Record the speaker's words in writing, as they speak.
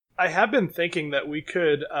I have been thinking that we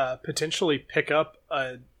could potentially pick up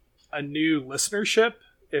a new listenership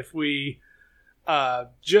if we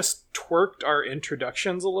just twerked our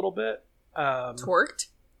introductions a little bit. Twerked?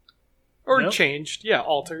 Or changed. Yeah,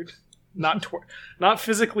 altered. Not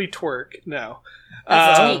physically twerk, no.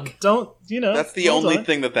 Don't, That's the only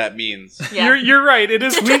thing that means. Yeah. You're right, it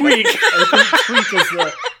is tweak. I think tweak is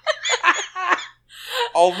the...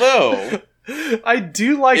 Although... I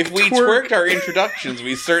do like if we twerked our introductions,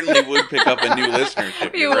 we certainly would pick up a new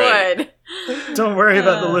listenership. You right. would. Don't worry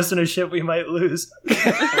about the listenership we might lose.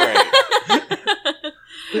 Right.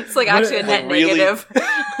 It's like actually a net negative.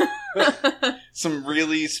 Some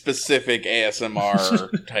really specific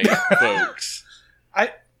ASMR type folks. I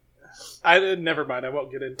never mind. I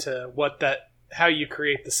won't get into how you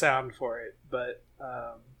create the sound for it, but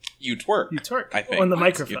you twerk. You twerk, I think, on the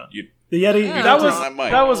microphone. You the Yeti. Yeah.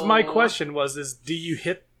 That was my question. Do you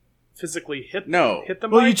physically hit the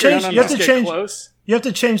mic? Well, you change. You have to change. Close? You have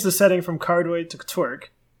to change the setting from cardioid to twerk,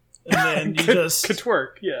 and then you just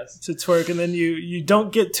twerk. Yes, to twerk, and then you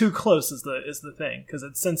don't get too close. Is the thing, because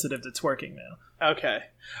it's sensitive to twerking now. Okay.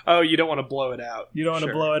 Oh, you don't want to blow it out. You don't want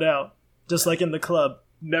to blow it out, just like in the club.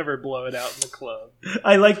 Never blow it out in the club.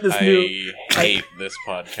 I like this new. I hate this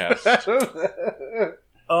podcast.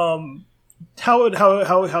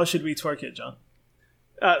 How should we twerk it, John?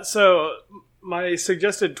 So my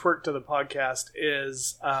suggested twerk to the podcast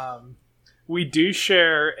is we do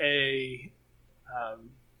share a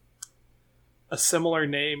similar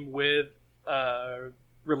name with a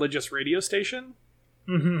religious radio station.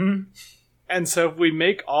 Mm-hmm. And so if we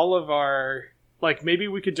make all of our, maybe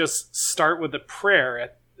we could just start with a prayer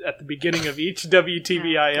at the beginning of each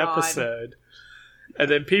WTBI episode. And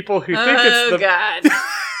then people who think it's the... God.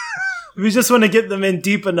 We just want to get them in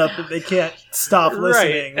deep enough that they can't stop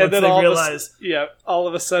listening once they realize. All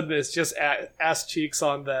of a sudden it's just ass cheeks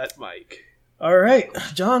on that mic. All right,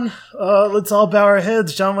 John, let's all bow our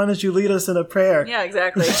heads. John, why don't you lead us in a prayer? Yeah,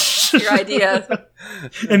 exactly. Your idea.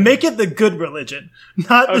 And make it the good religion,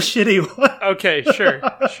 not the shitty one. Okay, sure.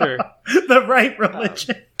 The right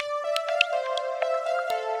religion.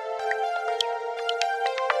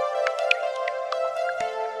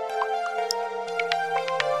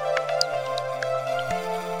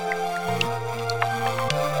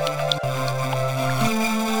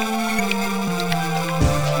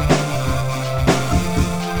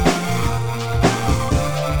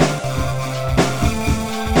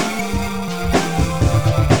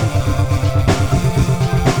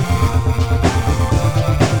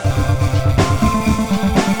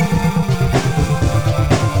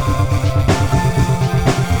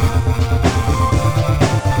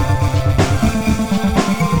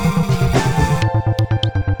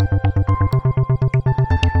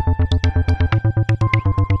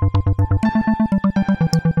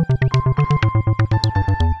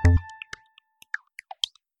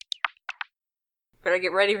 Better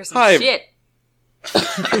get ready for some shit.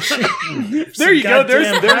 There you go.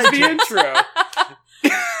 There's the intro.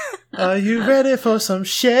 Are you ready for some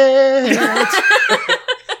shit?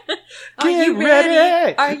 Are you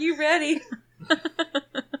ready? Are you ready?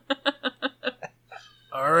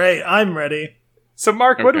 All right, I'm ready. So,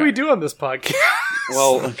 Mark, what do we do on this podcast?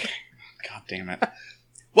 Well, okay. God damn it.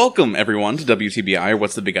 Welcome, everyone, to WTBI,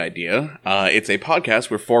 What's the Big Idea? It's a podcast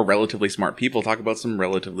where four relatively smart people talk about some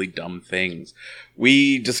relatively dumb things.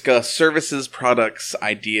 We discuss services, products,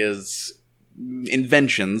 ideas,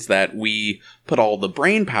 inventions that we put all the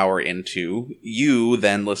brain power into. You,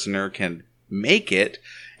 then, listener, can make it,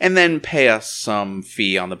 and then pay us some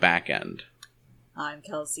fee on the back end. I'm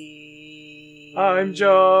Kelsey. I'm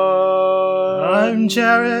John. I'm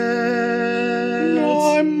Jared.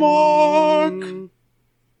 I'm Mark.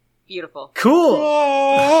 Beautiful. Cool.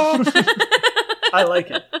 I like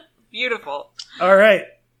it. Beautiful. All right.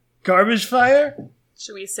 Garbage fire?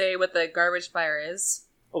 Should we say what the garbage fire is?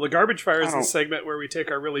 Well, the garbage fire is the segment where we take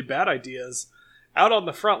our really bad ideas out on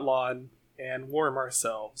the front lawn and warm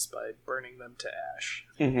ourselves by burning them to ash.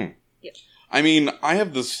 Mm-hmm. Yep. I mean, I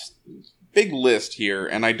have this big list here,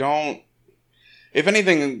 and I don't...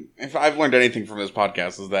 If I've learned anything from this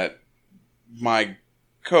podcast is that my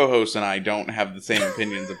co-host and I don't have the same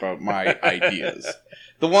opinions about my ideas.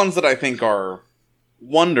 The ones that I think are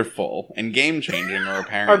wonderful and game-changing are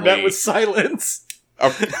apparently... Are met with silence.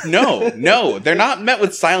 No, they're not met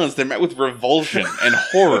with silence, they're met with revulsion and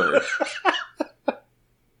horror.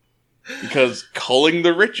 Because culling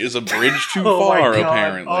the rich is a bridge too far,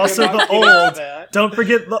 apparently. Also, Don't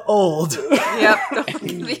forget the old. Yep,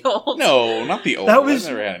 the old. No, not the old. That was- I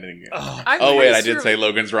never had anything. Oh, Wait, I did say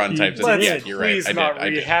Logan's Run types. Let's Yeah, you're right. Please I not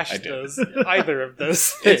did. rehash I did. those. Either of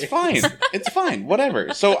those things. It's fine. It's fine.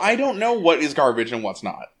 Whatever. So I don't know what is garbage and what's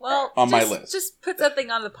not. Well, on my list. Just put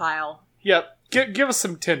something on the pile. Yep. Give us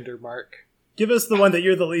some Tinder, Mark. Give us the one that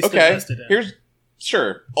you're the least Okay. invested in.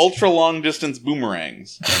 Sure. Ultra long distance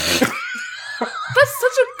boomerangs. That's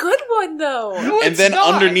such a good one, though. No, And it's then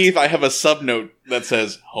not. underneath I have a subnote that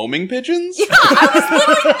says homing pigeons? Yeah, I was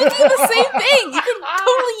literally thinking the same thing. You can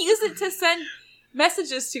totally use it to send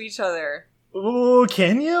messages to each other. Ooh,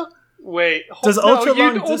 can you? Wait, Does ultra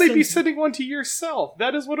long you'd only be distance- sending one to yourself.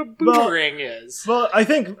 That is what a boomerang is. Well, I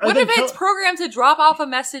think... What if it's programmed to drop off a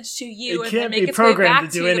message to you It and then can't make be its way programmed back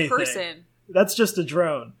to to do the anything. person? That's just a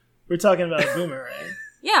drone. We're talking about a boomerang.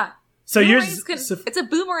 Yeah. So you're... Boomerangs it's a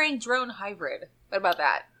boomerang drone hybrid. What about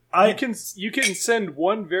that? You can send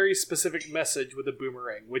one very specific message with a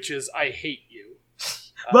boomerang, which is "I hate you."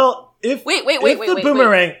 Well, if Wait, the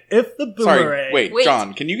boomerang, Sorry, wait, Wait.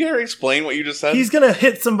 John, can you explain what you just said? he's gonna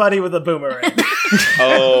hit somebody with a boomerang.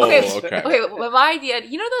 Oh, Okay. okay. But my idea,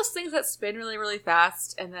 you know those things that spin really, really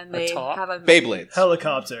fast, and then they top? have a Beyblades.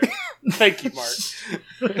 Helicopter. Thank you,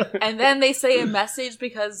 Mark. and then they say a message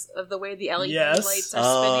because of the way the LED Yes. lights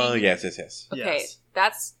are spinning. Yes. Okay, Yes.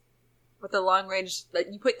 that's with the long range.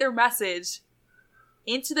 That you put their message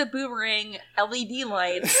into the boomerang LED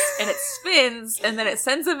lights, and it spins, and then it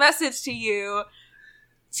sends a message to you. I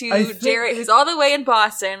To think- Jarrett, who's all the way in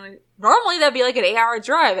Boston. Normally that'd be like an 8-hour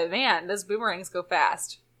drive, but man, those boomerangs go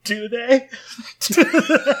fast. Do they?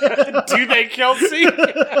 Do they, Kelsey?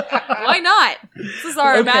 Why not? This is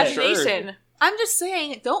our Okay. imagination. I'm just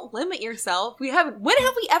saying, don't limit yourself. When have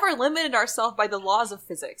we ever limited ourselves by the laws of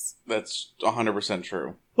physics? That's 100%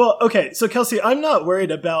 true. Well, okay, so Kelsey, I'm not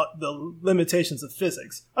worried about the limitations of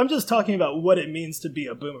physics. I'm just talking about what it means to be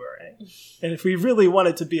a boomerang. And if we really want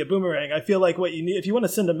it to be a boomerang, I feel like what you need, if you want to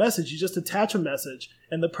send a message, you just attach a message,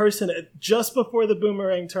 and the person, just before the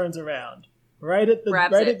boomerang turns around, right at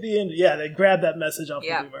the end, yeah, they grab that message off the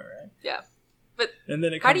boomerang. Yeah. But And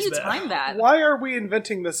then it how comes do you back. time that? Why are we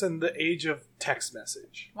inventing this in the age of text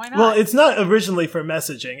message? Why not? Well, it's not originally for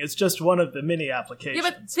messaging. It's just one of the many yeah, applications.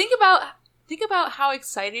 but think about how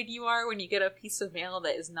excited you are when you get a piece of mail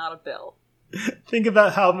that is not a bill. Think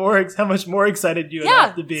about how much more excited you would Yeah,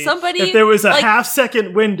 have to be somebody, if there was a like-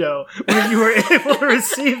 half-second window where you were able to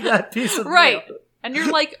receive that piece of Right. mail. And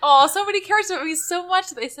you're like, oh, somebody cares about me so much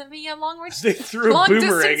that they sent me a long range. They threw a Long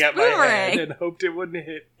boomerang distance at my head boomerang. and hoped it wouldn't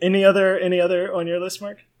hit. Any other on your list,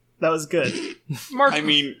 Mark? That was good. Mark, I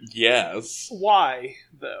mean, yes. why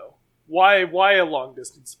though? Why a long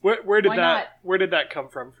distance? Where did Why that not? where did that come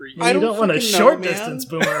from for you? I You don't don't want a fucking know, short man. distance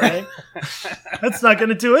boomerang. That's not going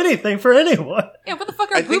to do anything for anyone. Yeah, what the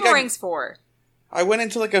fuck are I think boomerangs for? I went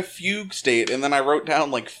into like a fugue state and then I wrote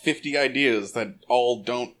down like 50 ideas that all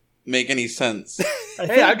don't make any sense.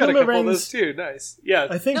 Hey, I got a couple of boomerangs- those too. Nice. Yeah.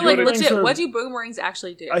 I think No, like boomerangs legit, were- what do boomerangs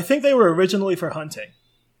actually do? I think they were originally for hunting.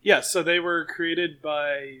 Yeah, so they were created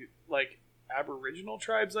by like Aboriginal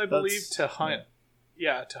tribes, I believe, to hunt.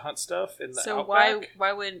 Yeah, to hunt stuff in the So outback.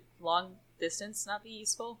 why would long distance not be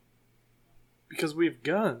useful? Because we have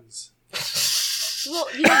guns. Well,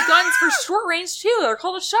 you have guns for short range too. They're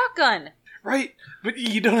called a shotgun. Right, but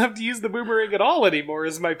you don't have to use the boomerang at all anymore,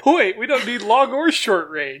 is my point. We don't need long or short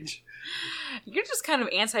range. You're just kind of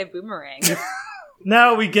anti-boomerang.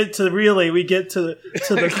 Now we get to the crux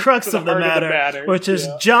To the of the heart of the matter, matter, which is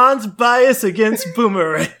yeah. John's bias against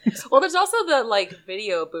boomerangs. Well, there's also the like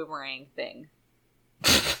video boomerang thing.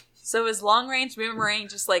 So is long range boomerang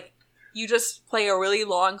just like you just play a really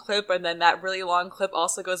long clip and then that really long clip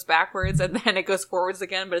also goes backwards and then it goes forwards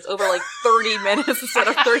again, but it's over like 30 minutes instead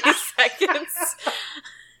of 30 seconds.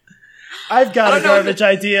 I've got I a don't know garbage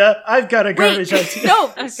idea. I've got a garbage idea.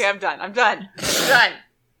 No! Okay, I'm done.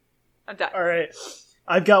 All right.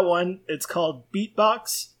 I've got one. It's called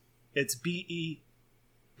Beatbox. It's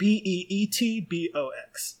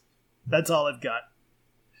BEETBOX. That's all I've got.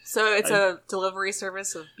 So it's a delivery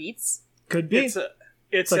service of beats? Could be.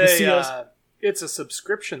 It's like a CS. it's a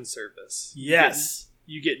subscription service. Yes.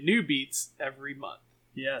 You get new beats every month.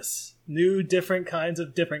 Yes. New, different kinds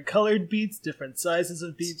of different colored beets, different sizes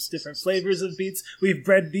of beets, different flavors of beets. We've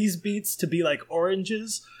bred these beets to be like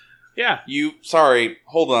oranges. Yeah. Sorry,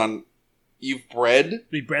 hold on. You've bred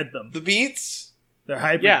We bred them. the beets? They're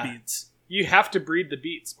hybrid Yeah. beets. You have to breed the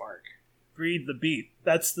beats, Mark. Breed the beat.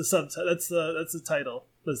 That's the subtitle. That's the title.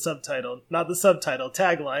 The subtitle. Not the subtitle.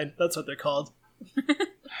 Tagline. That's what they're called.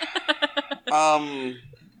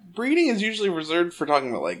 Breeding is usually reserved for talking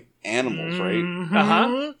about like animals, right? Mhm.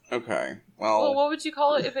 Uh-huh. Okay. Well, what would you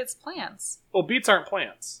call it if it's plants? Well, beets aren't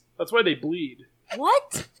plants. That's why they bleed.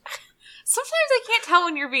 What? Sometimes I can't tell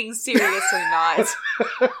when you're being serious or not.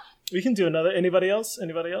 We can do another. Anybody else?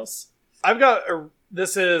 Anybody else? I've got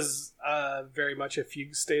this is very much a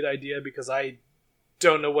fugue state idea because I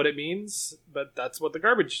don't know what it means, but that's what the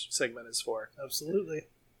garbage segment is for. Absolutely.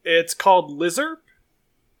 It's called Lizard.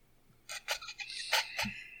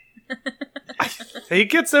 I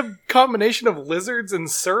think it's a combination of lizards and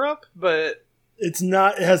syrup, but it's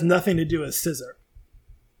not. It has nothing to do with scissor.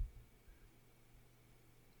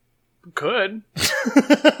 Could.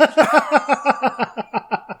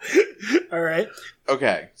 All right.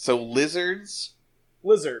 Okay, so lizards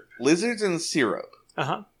and syrup.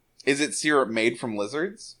 Uh-huh. Is it syrup made from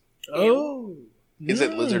lizards? Oh. Is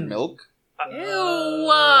it lizard milk?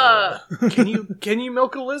 Ew! Can you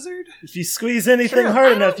milk a lizard? If you squeeze anything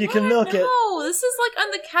hard enough, you can milk it. No, this is like on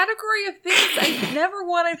the category of things I never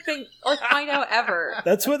want to find out ever.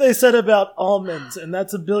 That's what they said about almonds, and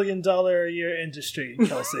that's $1 billion a year industry,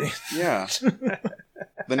 Kelsey. Yeah.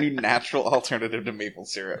 The new natural alternative to maple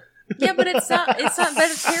syrup. Yeah, but it's not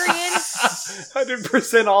vegetarian.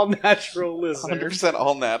 100% all natural lizard. 100%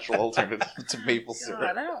 all natural alternative to maple syrup.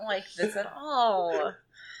 God, I don't like this at all.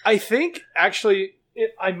 I think, actually,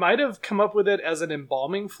 I might have come up with it as an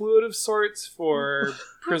embalming fluid of sorts for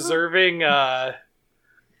preserving,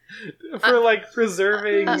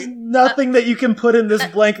 There's nothing that you can put in this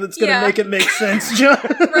blank that's going to make it make sense, John.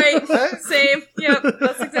 Right, same. Yep,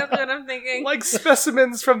 that's exactly what I'm thinking. like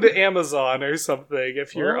specimens from the Amazon or something,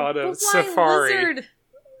 if you're on a But why safari. lizard?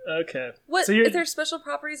 Okay. What? So Is there special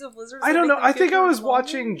properties of lizards? I that don't know. make them I think good I for was embalming?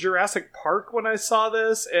 watching Jurassic Park when I saw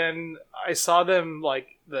this, and I saw them,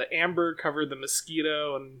 like, the amber covered the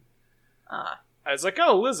mosquito, and I was like,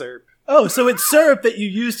 oh, lizard. Oh, so it's syrup that you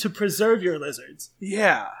use to preserve your lizards.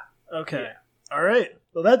 Yeah. Okay. Yeah. All right.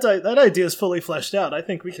 Well, that idea is fully fleshed out. I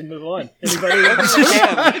think we can move on. Anybody else?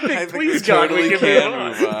 I think please, we God, totally we can can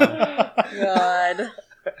move on.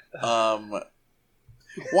 God.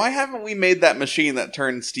 Why haven't we made that machine that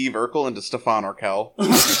turned Steve Urkel into Stefan Urkel?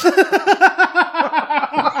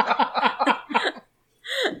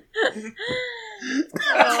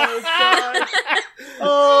 Oh god!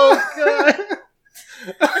 Oh god!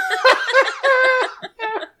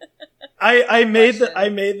 I made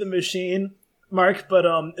the machine, Mark, but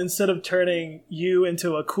instead of turning you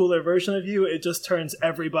into a cooler version of you, it just turns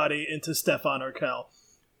everybody into Stefan Urkel.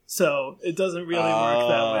 So it doesn't really work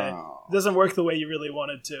that way. It doesn't work the way you really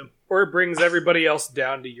wanted to. Or it brings everybody else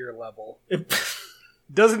down to your level. It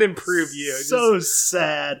doesn't improve you. So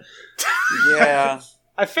sad. Yeah.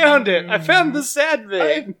 I found it. I found the sad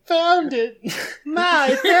thing. I found it.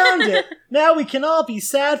 I found it. Now we can all be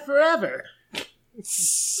sad forever.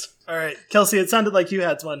 All right, Kelsey, it sounded like you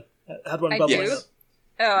had one bubbling do? up.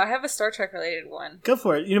 Oh, I have a Star Trek related one. Go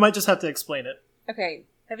for it. You might just have to explain it. Okay,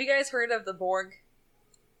 have you guys heard of the Borg?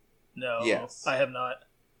 No, yes. I have not.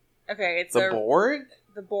 Okay, it's the Borg.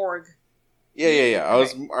 The Borg. Yeah. I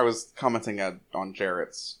was commenting on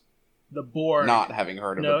Jarrett's. The Borg. Not having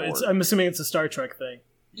heard of the Borg. I'm assuming it's a Star Trek thing.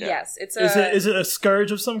 Yeah. Yes, it's Is it a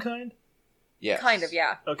scourge of some kind? Yes. Kind of,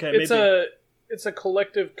 yeah. Okay, it's a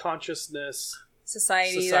collective consciousness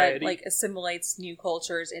society that like assimilates new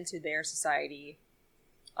cultures into their society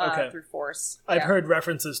through force. I've heard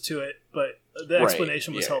references to it, but the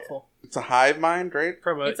explanation was helpful. It's a hive mind, right?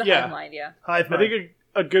 It's a hive mind, yeah. Hive mind. I think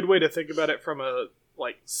a good way to think about it from a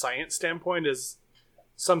science standpoint is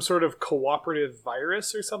some sort of cooperative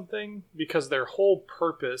virus or something, because their whole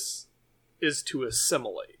purpose is to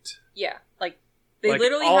assimilate. Yeah, they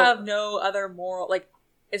literally have no other moral.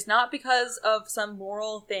 It's not because of some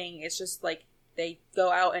moral thing. It's just they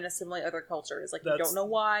go out and assimilate other cultures. You don't know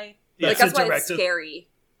why. That's why it's scary.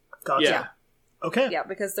 Gotcha. Yeah. Okay. Yeah,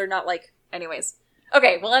 because they're not anyways.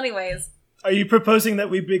 Okay, well, anyways. Are you proposing that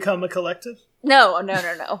we become a collective? No.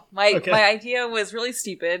 My idea was really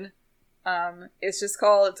stupid. It's just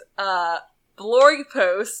called Blorg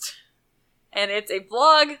Post, and it's a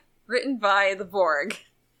blog written by the Borg.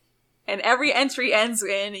 And every entry ends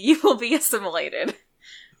in, you will be assimilated.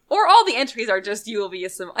 Or all the entries are just, you will be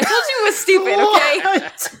assimilated. I told you it was stupid,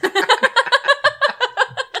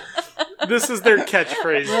 okay? This is their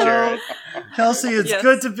catchphrase, Jared. Kelsey, it's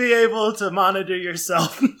good to be able to monitor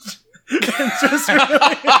yourself.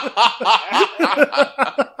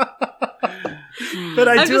 But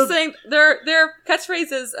I'm just saying, their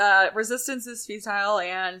catchphrase is, resistance is futile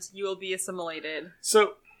and you will be assimilated.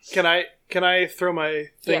 So, can I throw my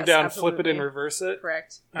thing down, absolutely. Flip it, and reverse it?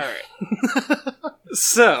 Correct. All right.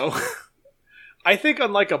 So, I think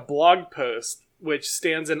unlike a blog post, which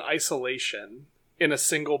stands in isolation in a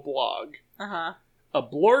single blog, a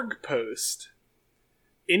blorg post,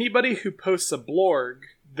 anybody who posts a blorg,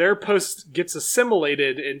 their post gets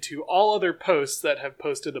assimilated into all other posts that have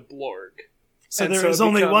posted a blorg. So And there so is it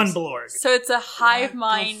only becomes- one blorg. So it's a hive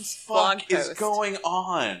mind blog What is post. going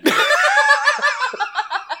on?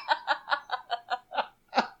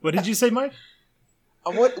 What did you say, Mike?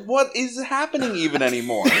 What is happening even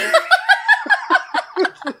anymore?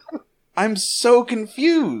 I'm so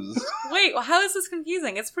confused. Wait, well, how is this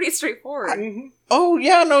confusing? It's pretty straightforward. Mhm. Oh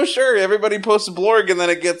yeah, no, sure. Everybody posts a blorg, and then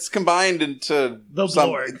it gets combined into The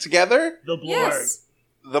blorg. together. The blorg. Yes.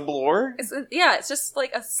 The blorg. It's just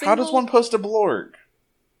like a single... How does one post a blorg?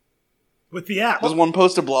 With the app. Does one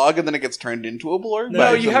post a blog and then it gets turned into a blorg? No,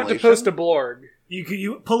 No, by you have to assimilation? post a blorg.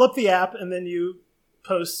 You pull up the app and then you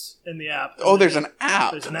post in the app. Oh, there's an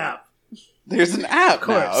app. There's an app. There's an app Of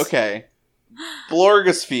course. now. Okay.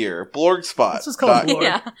 Blorgosphere. Blogspot. Let's just call it blorg.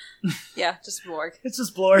 Yeah. Yeah, just blorg. It's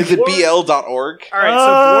just blorg. Is it bl.org? All right,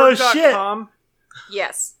 Oh, so blorg.com,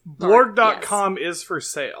 Yes. blorg.com is for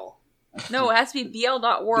sale. Yes. No, it has to be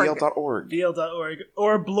bl.org. bl.org. bl.org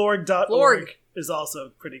or blorg.org Blorg. is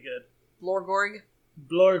also pretty good. Blorgorg.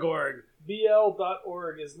 Blorg.org.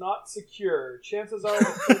 BL.org is not secure. Chances are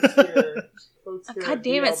the folks here God at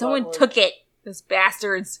damn it, someone BL.org took it. Those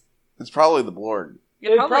bastards. It's probably the blorg.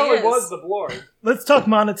 It, probably is. was the blorg. Let's talk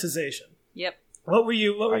monetization. Yep. What were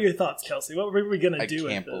your thoughts, Kelsey? What were we gonna I do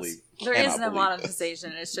can't with this? believe. There cannot is no believe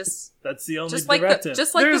monetization. It's just That's the only just like directive.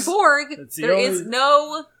 There's- the Borg. That's the There is only-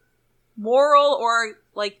 no moral or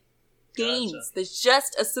like gains. Gotcha. There's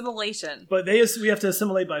just assimilation. But we have to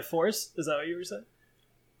assimilate by force. Is that what you were saying?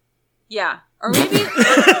 Yeah. Or maybe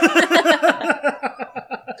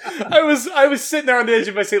I was sitting there on the edge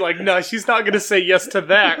of my seat like, no, she's not going to say yes to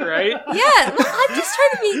that, right? yeah, well, I'm just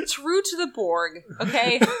trying to be true to the Borg,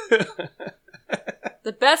 okay?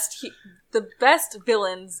 The best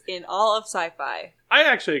villains in all of sci-fi. I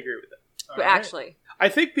actually agree with that. All But right. actually, I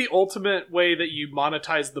think the ultimate way that you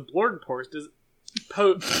monetize the blorg post is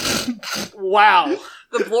wow.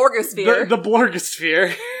 the Blorgosphere. The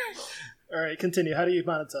blorgosphere. All right, continue. How do you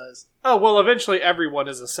monetize? Oh, well, eventually everyone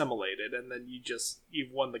is assimilated, and then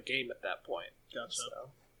you've won the game at that point. Gotcha. So,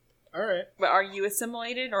 All right, But are you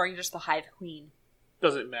assimilated, or are you just the Hive Queen?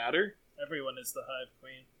 does it matter? everyone is the Hive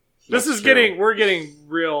Queen. We're getting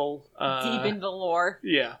real, Deep into lore.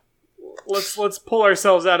 yeah. Let's pull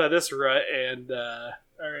ourselves out of this rut and, All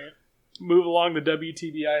right, move along the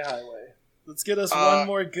WTBI highway. let's get us one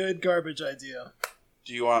more good garbage idea.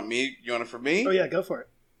 Do you want me? You want it from me? Oh yeah, go for it.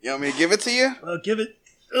 You want me to give it to you? Well, give it.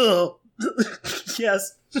 Oh,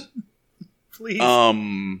 yes, please.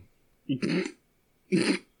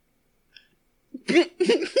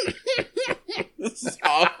 This is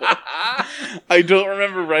awful. I don't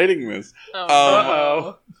remember writing this.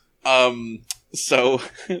 Oh, Uh-oh. So,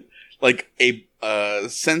 like a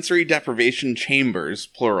sensory deprivation chambers,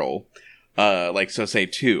 plural. Say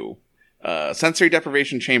 2. Sensory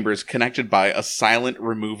deprivation chambers connected by a silent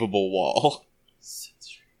removable wall.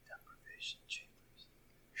 Sensory deprivation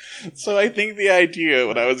chambers. So I think the idea,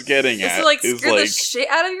 what I was getting Just at, to like is scare like the shit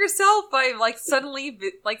out of yourself by like suddenly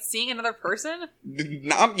like seeing another person.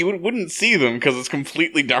 you wouldn't see them because it's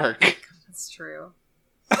completely dark. That's true.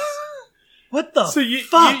 What the So you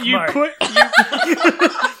fuck, you Mark? put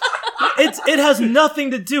It has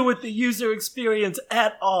nothing to do with the user experience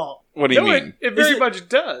at all. What do you no, mean? it very Is it- much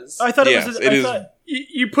does. I thought Yes, it was. it is-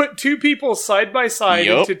 You put two people side by side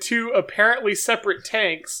Yup. into two apparently separate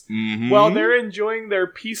tanks Mhm. while they're enjoying their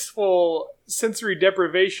peaceful sensory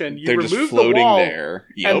deprivation. You They're remove just the floating wall, there.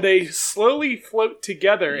 Yep. and they slowly float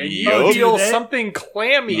together, and you Yup. feel Do they? something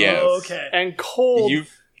clammy Yes. Oh, okay. and cold You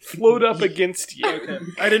float up against you. Okay.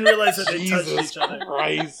 I didn't realize that they touched Jesus each other.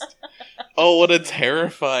 Christ. Oh, what a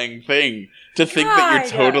terrifying thing. To think that you're God.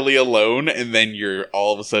 totally alone and then you're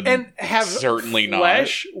all of a sudden And have certainly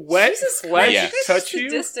flesh, wet Jesus flesh Yes. touch you.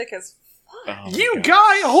 Sadistic as not. Oh my You God,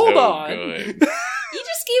 guy, hold so on. good. you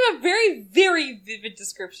just gave a very very vivid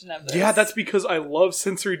description of this. Yeah, that's because I love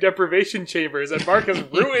sensory deprivation chambers, and Mark has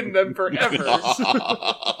ruined them forever.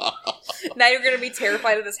 Now you're gonna be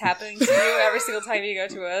terrified of this happening to you every single time you go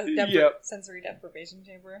to a Yep. sensory deprivation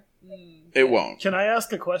chamber. It won't. Can I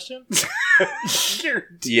ask a question? You're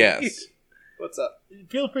deep. Yes. What's up?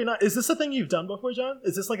 Feel free not. Is this a thing you've done before, John?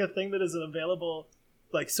 Is this like a thing that is an available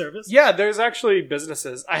like service? Yeah, there's actually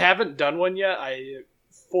businesses. I haven't done one yet. I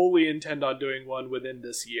fully intend on doing one within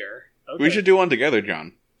this year. Okay. We should do one together,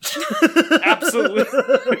 John.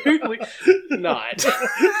 Absolutely not.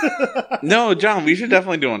 No, John, we should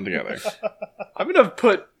definitely do one together. I'm gonna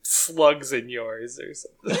put slugs in yours or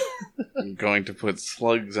something. I'm going to put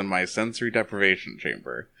slugs in my sensory deprivation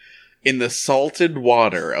chamber. in the salted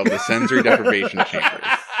water of the sensory deprivation chambers.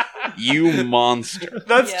 You monster.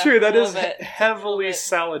 That's Yeah, true. That a is little bit. heavily A little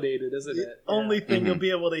salidated, isn't The it? only thing Mhm. you'll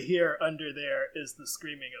be able to hear under there is the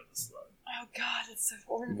screaming of the slug. Oh god, it's so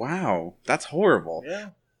horrible. Wow, that's horrible. Yeah.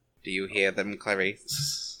 Do you hear them,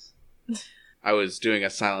 Clarice? I was doing a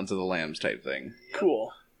Silence of the Lambs type thing.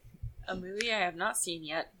 Cool. A movie I have not seen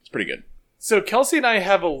yet. It's pretty good. So Kelsey and I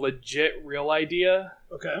have a legit real idea.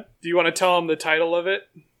 Okay. Do you want to tell them the title of it?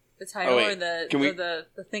 The title wait. or the Can we- or the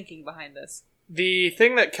thinking behind this. The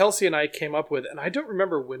thing that Kelsey and I came up with, and I don't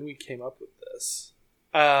remember when we came up with this,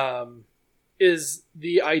 is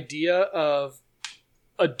the idea of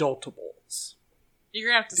adultables. You're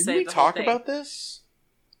gonna have to Didn't say we the whole talk thing. about this?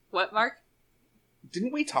 What, Mark?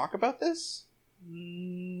 Didn't we talk about this?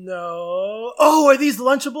 No. Oh, are these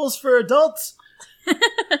Lunchables for adults?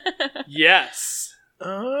 Yes.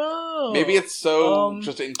 Oh. Maybe it's so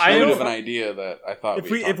just I intuitive don't- an idea that I thought If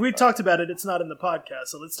we about talked about it, it's not in the podcast,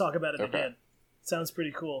 so let's talk about it Okay. again. Sounds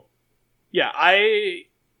pretty cool. Yeah, I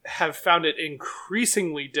have found it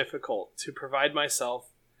increasingly difficult to provide myself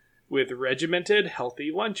with regimented,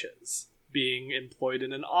 healthy lunches, being employed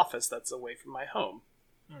in an office that's away from my home.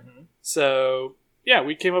 Mm-hmm. So, yeah,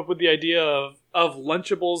 we came up with the idea of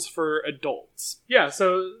Lunchables for adults. Yeah,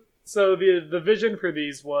 so the vision for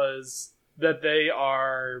these was that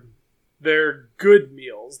they're good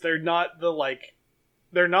meals. They're not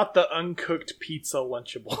the uncooked pizza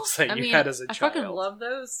Lunchables that you had as a I child. fucking love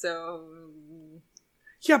those, so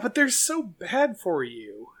Yeah, but they're so bad for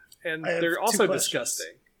you. And I have they're two also questions.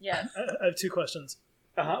 disgusting. yeah. I have two questions.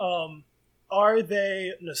 Uh-huh. Are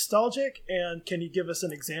they nostalgic, and can you give us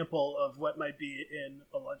an example of what might be in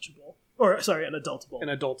a Lunchable? Or, sorry, an adultable. An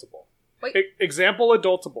adultable. Wait. Example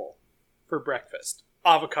adultable for breakfast.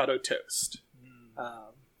 Avocado toast. I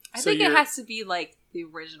So think it you're- has to be like the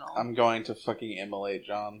original. I'm going to fucking immolate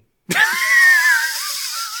John.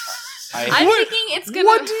 I'm I thinking it's gonna.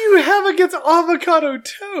 What do you have against avocado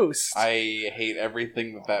toast? hate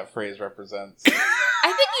everything that phrase represents. I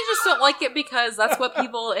think you just don't like it because that's what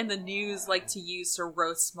people in the news like to use to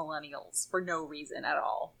roast millennials for no reason at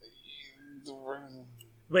all.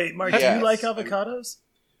 Wait, Mark, do Yes. you like avocados?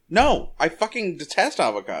 No, I fucking detest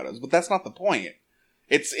avocados, but that's not the point.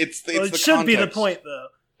 It's Well, it the should be the context. point, though.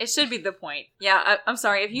 It should be the point. Yeah, I'm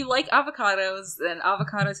sorry. If you like avocados, then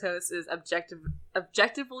avocado toast is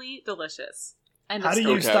objectively delicious. And How do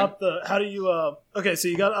you Okay. stop the... How do you... Okay, so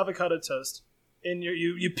you got avocado toast. And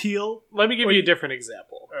you peel... Let me give you a different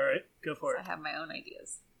example. All right, go for I it. have my own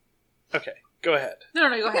ideas. Okay, go ahead. No,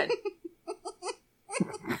 go ahead.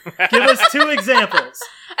 Give us two examples.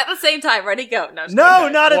 At the same time, ready, go. No, just No,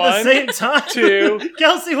 Okay. not at the One, same time. 2,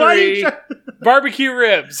 Kelsey, why are you 3. trying... Barbecue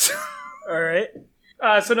ribs. All right.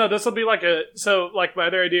 So no, this will be like my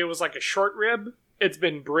other idea was like a short rib. It's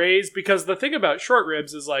been braised because the thing about short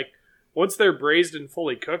ribs is like once they're braised and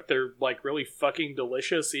fully cooked, they're like really fucking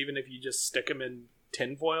delicious, even if you just stick them in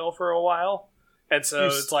tinfoil for a while. And so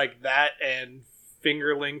it's like that and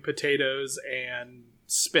fingerling potatoes and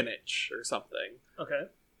spinach or something. Okay.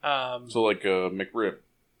 So like a McRib.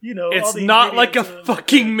 You know, all It's the not like a ingredients of-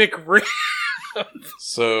 fucking McRib.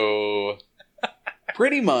 So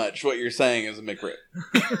pretty much what you're saying is a McRib.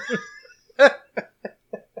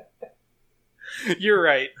 You're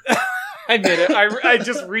right. I did it. I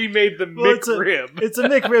just remade the Well, McRib. It's a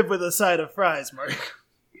McRib with a side of fries, Mark.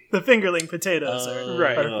 The fingerling potatoes are,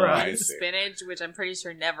 Right. are fries. I see. spinach, which I'm pretty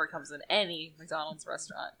sure never comes in any McDonald's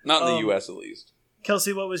restaurant. Not in the Um, U.S. at least.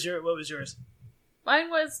 Kelsey, what was yours? Mine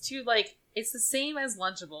was to like it's the same as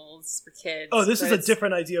Lunchables for kids. Oh, this but is a it's-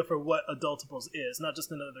 different idea for what adultables is, not just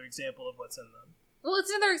another example of what's in them. Well, it's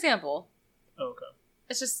another example. Oh, okay.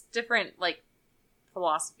 It's just different, like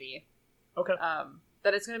philosophy. Okay.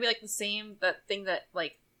 That it's gonna be like the same that thing that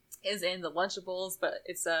like is in the Lunchables, but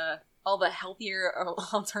it's all the healthier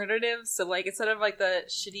alternatives. So like instead of like the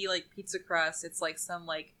shitty like pizza crust, it's like some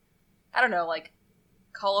like I don't know like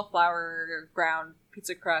cauliflower ground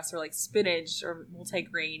pizza crust or like spinach or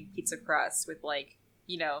multigrain pizza crust with like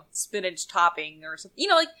spinach topping or something.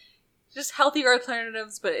 Like just healthier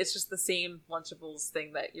alternatives, but it's just the same Lunchables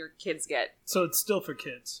thing that your kids get. So it's still for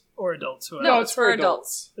kids or adults. Who No, are it's for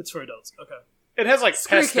adults. It's for adults. Okay. It has like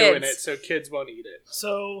Screw pesto in kids. it, so kids won't eat it.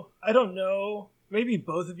 So I don't know. Maybe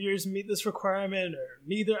both of yours meet this requirement, or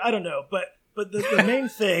neither. I don't know. But the main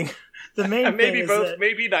thing, thing Maybe is both, that-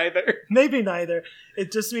 maybe neither. maybe neither.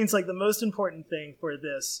 It just means like the most important thing for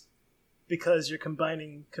this, because you're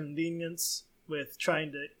combining convenience with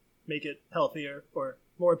trying to make it healthier or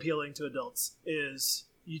more appealing to adults, is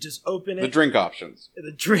you just open it. The drink options.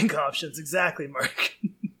 The drink options, exactly, Mark.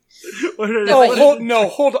 What are No,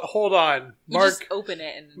 Oh, hold on. You Mark, just open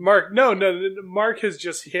it and Mark, no, Mark has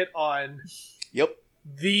just hit on Yep.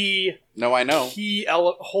 the No, I know. key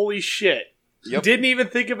holy shit. Yep. Didn't even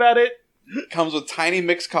think about it. Comes with tiny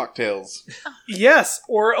mixed cocktails. Yes,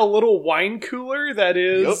 or a little wine cooler that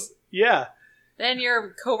is... Yeah. then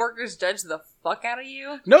your coworkers judge the fuck out of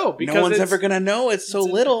you. No, because No one's it's- ever gonna know. It's so It's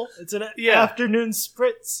an- little. It's an Yeah. afternoon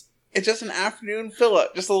spritz. It's just an afternoon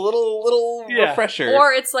fill-up. Just a little Yeah. refresher.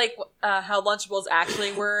 Or it's like how Lunchables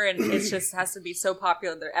actually were, and it just has to be so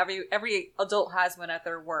popular that every adult has one at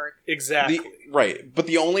their work. Exactly. Right. But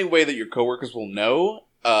the only way that your coworkers will know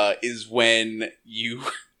is when you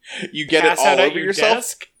get Pass it all out at over your yourself.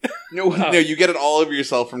 desk? No, you get it all over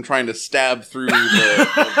yourself from trying to stab through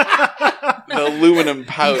the aluminum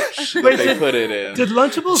pouch that Wait, they put it in. Did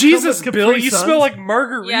Lunchables Jesus, come with Bill, Capri you Suns? smell like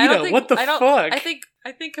margarita. Yeah, I don't think, what the I don't, fuck?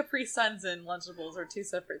 I think Capri Suns and Lunchables are two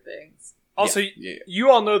separate things. Also, Yeah. you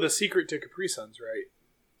all know the secret to Capri Suns, right?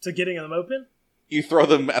 to getting them open? You throw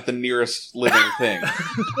them at the nearest living thing.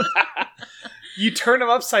 You turn them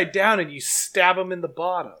upside down and you stab them in the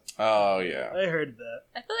bottom. Oh, yeah. I heard that.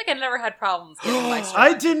 I feel like I never had problems getting my straw.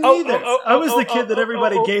 I didn't either. I was the kid that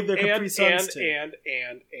everybody gave their Capri and, Suns and, to.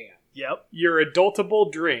 and. Yep. Your adultable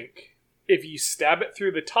drink, if you stab it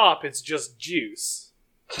through the top, it's just juice.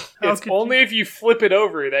 How It's could only if you flip it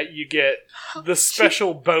over that you get the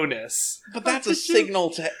special bonus. But that's a signal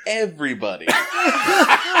to everybody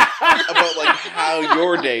about like how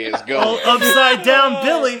your day is Oh, going. upside down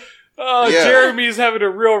Billy. Oh, Yeah. Jeremy's having a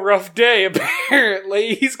real rough day,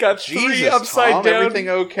 apparently. He's got three Jesus, upside Tom, down. everything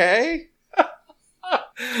okay?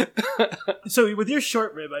 So with your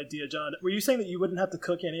short rib idea, John, were you saying that you wouldn't have to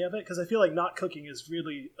cook any of it? Because I feel like not cooking is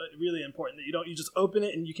really important. That you just open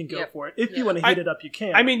it and you can go Yep. for it. If Yeah. you want to heat it up, you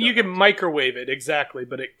can. I mean, but you can microwave it, exactly,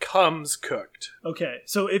 but it comes cooked. Okay,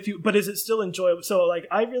 so but is it still enjoyable? So like,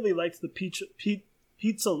 I really liked the pizza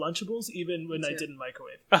Lunchables even when Me I too. didn't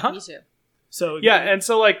microwave. Uh-huh. Me too. So Yeah, and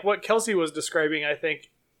so like what Kelsey was describing, I think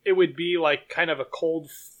it would be like kind of a cold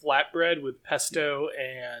flatbread with pesto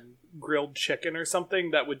and grilled chicken or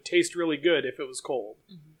something that would taste really good if it was cold.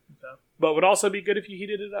 Okay. But would also be good if you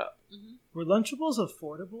heated it up. Were Lunchables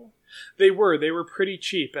affordable? They were pretty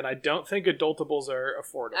cheap, and I don't think adultables are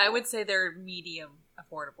affordable. I would say they're medium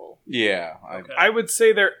affordable. Yeah. Okay. I would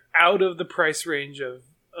say they're out of the price range of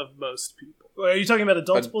most people. Are you talking about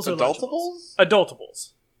adultables or Lunchables? Adultables?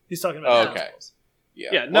 Adultables. He's talking about Oh, okay. Lunchables.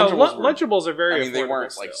 Yeah, no, Lunchables were- Lunchables are very I affordable. mean, they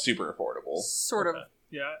weren't still. like super affordable. Sort of. Okay.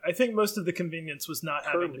 Yeah, I think most of the convenience was not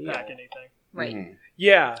Per having to meal. pack anything. Right. Mhm.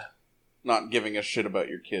 Yeah. Not giving a shit about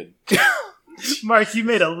your kid. Mark, you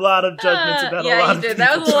made a lot of judgments about a yeah, lot you of did. people.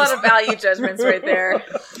 That was a lot of value judgments right there.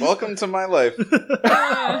 Welcome to my life.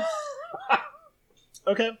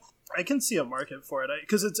 Okay, I can see a market for it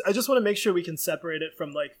because I just want to make sure we can separate it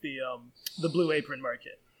from like the Blue Apron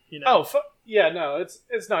market. You know, Oh, yeah, no,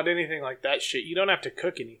 it's not anything like that shit. You don't have to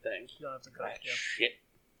cook anything. you don't have to cook. That Yeah. shit.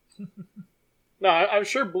 No, I'm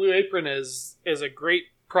sure Blue Apron is a great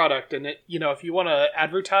product, and it, if you want to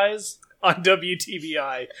advertise on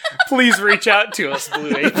WTBI, please reach out to us, Blue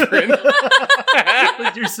Apron.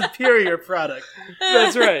 With your superior product.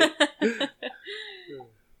 That's right.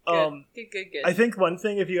 Good. I think one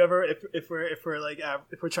thing, if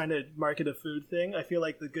we're trying to market a food thing, I feel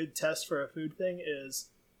like the good test for a food thing is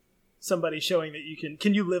somebody showing that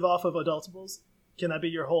can you live off of adultables? Can that be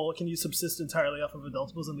your whole? Can you subsist entirely off of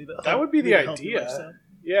adultables and leave it? That would be the lead a healthy idea. lifestyle?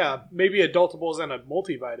 Yeah, maybe adultables and a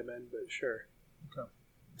multivitamin, but sure.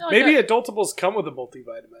 No, Maybe no, adultables come with a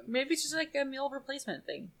multivitamin. maybe it's just like a meal replacement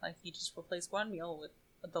thing. Like you just replace one meal with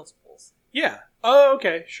adultables. Yeah. Oh,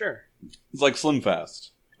 okay, sure. It's like Slim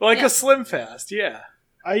Fast. Like Yeah. a Slim Fast, yeah.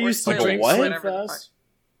 I used to Like a drink what? Slim Whatever the Fast.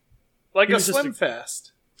 Like He a was just Slim a- Fast.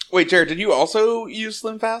 Wait, Jared, did you also use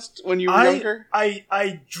Slim Fast when you were younger?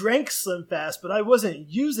 I drank Slim Fast, but I wasn't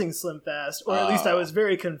using Slim Fast, or at least I Oh. was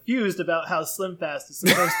very confused about how Slim Fast is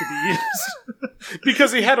supposed to be used.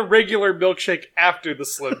 Because he had a regular milkshake after the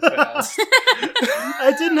Slim Fast.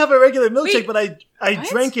 I didn't have a regular milkshake, Wait, but I what?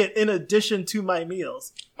 drank it in addition to my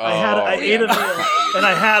meals. I Oh, ate a yeah. meal and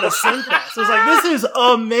I had a Slim Fast. I was like, this is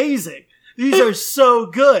amazing. These are so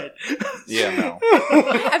good. Yeah, no.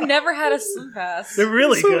 I've never had a Slim Fast. They're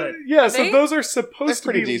really So- good. Yeah, so They- those are supposed to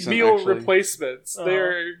They're be pretty decent, meal actually. replacements. Uh-huh.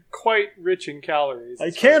 They're quite rich in calories. I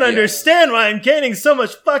can't Yeah. understand why I'm gaining so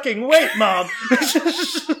much fucking weight, Mom.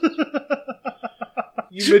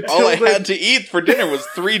 You All I Matilda- had to eat for dinner was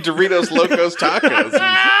 3 Doritos Locos tacos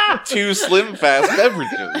and 2 Slim Fast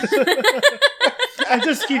beverages. I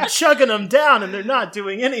just keep chugging them down and they're not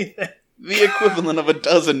doing anything. The equivalent of a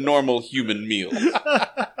dozen normal human meals. God,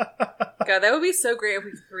 god, that would be so great if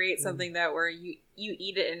we could create something that where you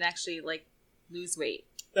eat it and actually like lose weight.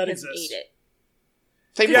 That Because exists. you ate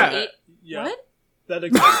it. Yeah. Yeah, What? that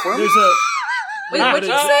exists. There's a. Wait, that what'd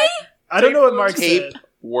you exists. say? I don't know what Mark said.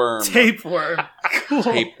 Tapeworm. Tapeworm. Cool.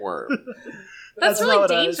 Tapeworm. That's not really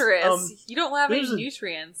what I was- dangerous. You don't have any there's a-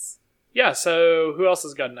 nutrients. Yeah, so who else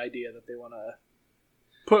has got an idea that they want to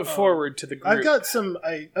put forward to the group? I've got some.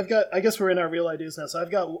 I've got. I guess we're in our real ideas now. So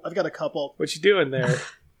I've got a couple. What you doing there?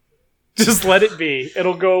 Just let it be.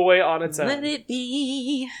 It'll go away on its own. Let it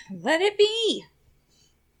be. Let it be.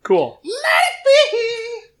 Cool.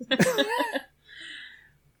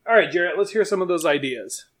 All right, Jarrett, let's hear some of those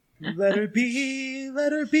ideas. Let her be.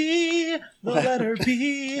 Let her be. The letter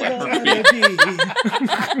B. The letter B.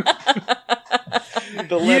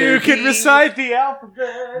 The letter You can B. recite the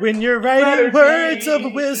alphabet. When you're Letter writing words B.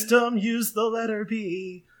 of wisdom, use the letter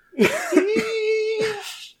B.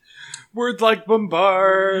 Words like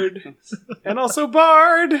bombard and also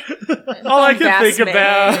bard. All I can think Bombastic.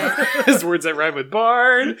 about is words that rhyme with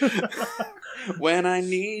bard. When I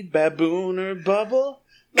need baboon or bubble,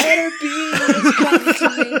 letter B is coming to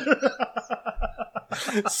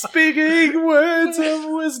me. Speaking words of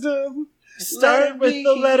wisdom. Start with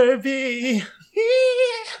the letter B.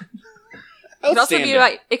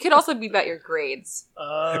 It could also be about your grades.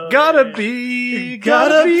 Gotta be.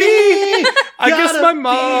 Gotta be. I guess Gotta my be.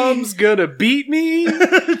 mom's gonna beat me.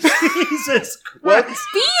 Jesus What? Christ.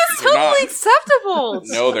 B is They're totally not. acceptable.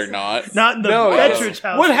 No, they're not. Not in the No, Betridge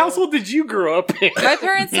house. what household did you grow up in? My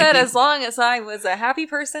parents said as long as I was a happy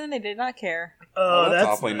person, they did not care. Oh, That's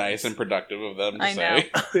awfully nice and productive of them to I say.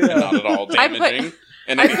 Yeah. Not at all I put- damaging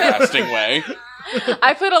in any lasting way.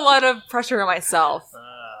 I put a lot of pressure on myself.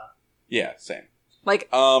 Yeah, same. Like,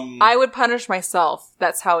 I I would punish myself.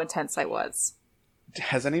 That's how intense I was.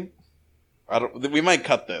 has any? I don't. We might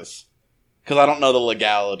cut this because I don't know the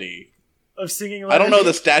legality. Of singing. I don't know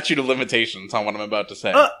the statute of limitations on what I'm about to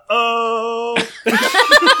say. Oh.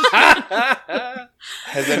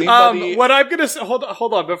 Has anybody? What I'm gonna say, hold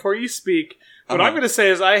on before you speak. What Uh-huh. I'm gonna say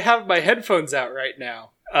is I have my headphones out right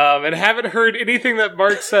now, and haven't heard anything that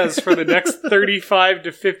Mark says for the next 35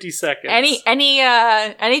 to 50 seconds.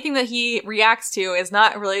 Anything that he reacts to is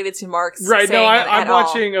not related to Mark's Right? No, saying it I'm at all.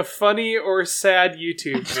 watching a funny or sad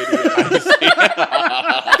YouTube video.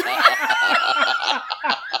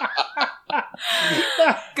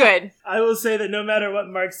 Good. I will say that no matter what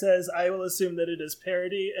Mark says, I will assume that it is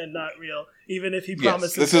parody and not real, even if he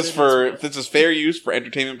promises. Yes, that it real. this is fair use for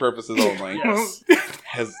entertainment purposes only. Yes.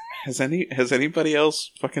 Has anybody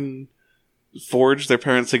else fucking forged their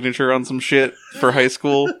parents' signature on some shit for high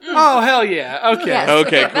school? Oh hell yeah! Okay. Yes.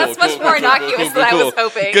 Okay, cool. That's much more innocuous than I was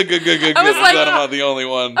hoping. Good. I was I'm like, glad I'm not the only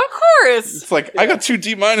one. Of course. It's like I got 2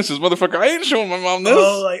 D minuses, motherfucker. I ain't showing my mom this.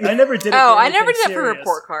 Oh, like I never did it. Oh, for I never anything did that for a serious.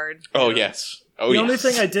 report card. Oh yes. Oh The yes. only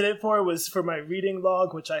thing I did it for was for my reading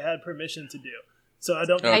log, which I had permission to do. So I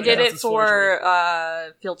don't. think Okay. I did counts it as forgery.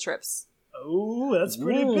 for field trips. Oh, that's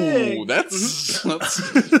pretty Ooh, big. that's. Well,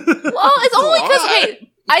 it's only because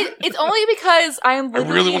it's only because I am I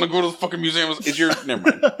literally, really want to go to the fucking museum. Is your never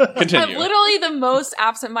mind. Continue. I'm literally the most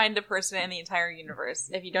absent-minded person in the entire universe.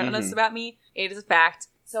 If you don't know Mm-hmm. this about me, it is a fact.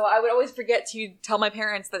 So I would always forget to tell my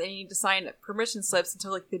parents that they need to sign permission slips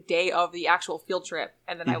until like the day of the actual field trip,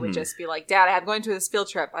 and then I would Mhm. just be like, "Dad, I'm going to this field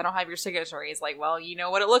trip. I don't have your signature." He's like, "Well, you know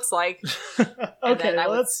what it looks like," and Okay, then I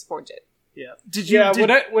well, would that's forge it. yeah. Did you? Yeah. did,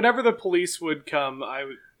 Whenever the police would come,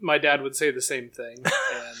 my dad would say the same thing.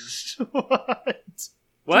 And what?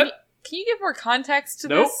 what? Can you give more context to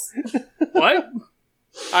Nope. this? What?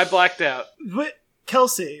 I blacked out. But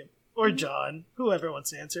Kelsey or John, whoever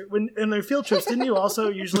wants to answer, when in their field trips, didn't you also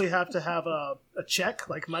usually have to have a check,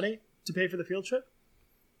 like money, to pay for the field trip?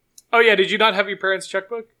 Oh yeah. Did you not have your parents'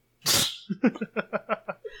 checkbook?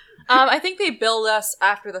 I think they billed us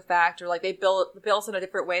after the fact, or like they bill us in a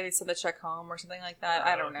different way. They send the check home or something like that.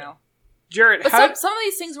 I don't okay. know. Jarrett, But how some of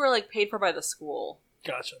these things were like paid for by the school.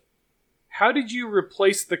 Gotcha. how did you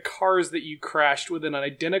replace the cars that you crashed with an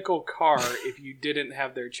identical car if you didn't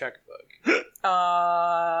have their checkbook?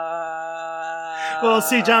 Well,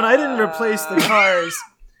 see, John, I didn't replace the cars.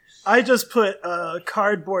 I just put a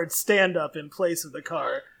cardboard stand-up in place of the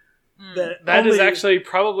car. That is actually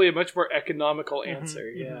probably a much more economical Mhm, answer.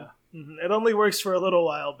 mhm. Yeah. Mhm. It only works for a little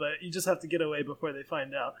while, but you just have to get away before they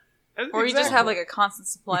find out. Or you just have like a constant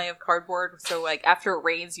supply of cardboard. So like after it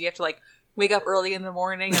rains, you have to like wake up early in the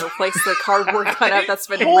morning and replace the cardboard cutout that's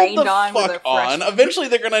been Hold rained the on with a fuck fresh. on. Eventually,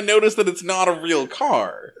 they're gonna notice that it's not a real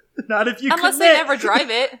car. Not if you Unless commit. they never drive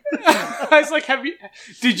it. I was like,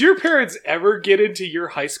 did your parents ever get into your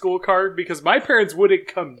high school car? Because my parents wouldn't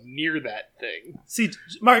come near that thing. See,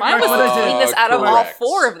 Mark, Mine was what the I did. cleanest out of all correct.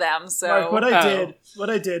 4 of them, so... Mark, what Oh.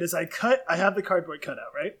 I did is I have the cardboard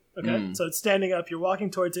cutout, right? Okay. So it's standing up, you're walking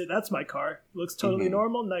towards it, that's my car. Looks totally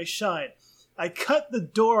normal, nice shine. I cut the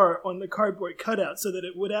door on the cardboard cutout so that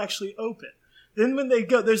it would actually open. Then when they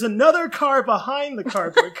go, there's another car behind the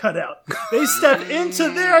cardboard cutout. They step into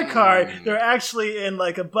their car, they're actually in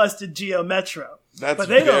like a busted Geo Metro. That's But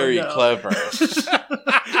they don't very know. clever.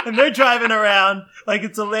 And they're driving around like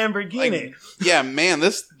it's a Lamborghini. Like, yeah, man,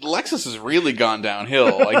 this Lexus has really gone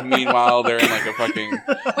downhill. Like, meanwhile, they're in like a fucking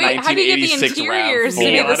Wait, how do you get the 1986 interiors to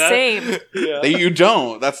be RAV4. the same? Yeah. You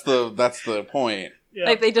don't. That's the point. Yeah.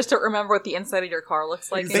 Like, they just don't remember what the inside of your car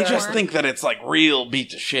looks like They anymore? just think that it's like real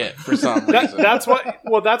beat to shit for some reason. That's why.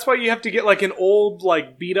 Well, that's why you have to get like an old,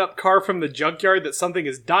 like beat up car from the junkyard that something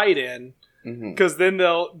has died in, because then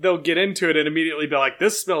they'll get into it and immediately be like,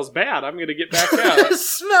 "This smells bad. I'm gonna get back out." This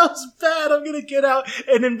smells bad. I'm going to get out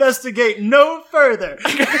and investigate no further.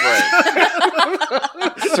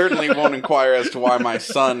 Right. Certainly won't inquire as to why my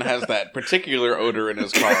son has that particular odor in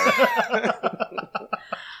his car.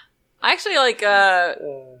 Actually, like,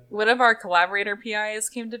 one of our collaborator PIs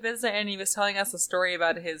came to visit, and he was telling us a story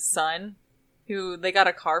about his son, who they got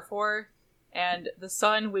a car for, and the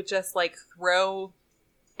son would just, like, throw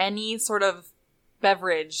any sort of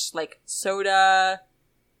beverage, like soda,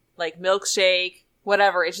 like milkshake,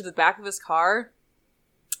 whatever, into the back of his car.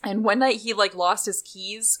 And one night he, like, lost his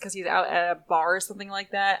keys because he's out at a bar or something like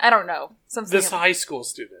that. I don't know. This high school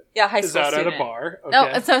student Yeah, high is school out student. at a bar. Okay.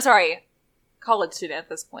 No, so sorry. College student at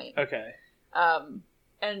this point. Okay.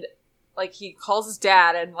 And like he calls his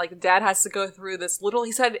dad, and like dad has to go through this little.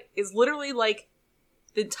 He said is literally like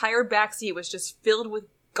the entire backseat was just filled with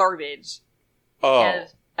garbage Oh.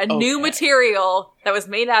 and a new material that was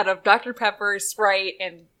made out of Dr. Pepper, Sprite,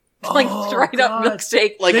 and like Oh, dried up God.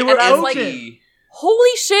 milkshake. Like, They were and I was empty. like,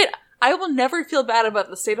 holy shit! I will never feel bad about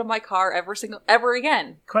the state of my car ever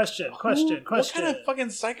again. Question. What kind of fucking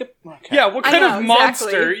psycho... Okay. Yeah. What I kind know, of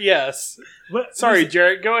monster? exactly. Yes. What, Sorry, was-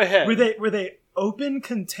 Jarrett. Go ahead. Were they open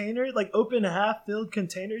containers, like open half-filled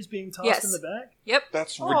containers being tossed Yes. in the back? Yep.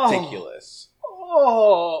 That's ridiculous.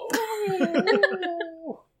 Oh.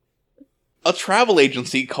 A travel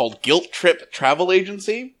agency called Guilt Trip Travel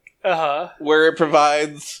Agency, where it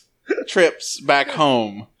provides trips back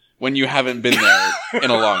home when you haven't been there in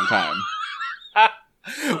a long time.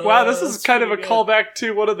 Wow, this is That's kind of a pretty good. callback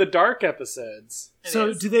to one of the dark episodes. So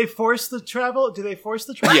is. do they force the travel? Do they force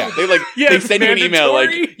the travel? Yeah, they like Yeah, they it's send you an email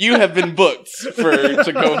mandatory. like you have been booked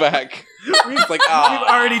to go back. It's like We've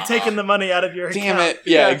ah, already taken the money out of your damn account. it.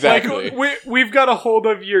 Yeah, exactly. Like, we've got a hold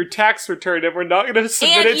of your tax return, and we're not going to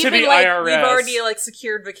submit And it to even the like IRS. we've already like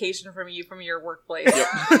secured vacation from you from your workplace.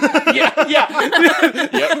 yeah.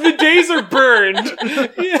 The days are burned.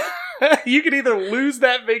 Yeah. You can either lose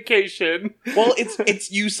that vacation. Well,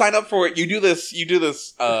 it's you sign up for it. You do this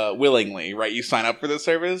willingly, right? You sign up for this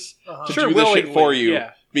service to Sure, do this shit willingly, for you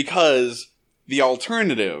yeah. because the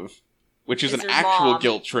alternative, which is Is an your actual mom.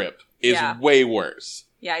 guilt trip, is Yeah. way worse.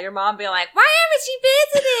 Yeah, your mom being like, "Why haven't you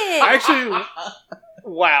visited?" Actually,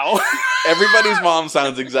 wow. Everybody's mom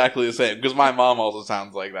sounds exactly the same because my mom also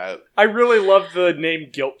sounds like that. I really love the name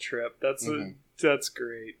Guilt Trip. That's that's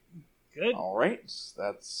great. Good. All right,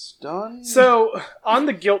 that's done. So, on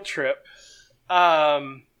the Guilt Trip,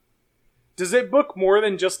 does it book more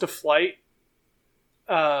than just a flight?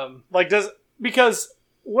 Because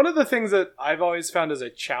one of the things that I've always found as a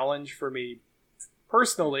challenge for me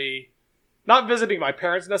personally, not visiting my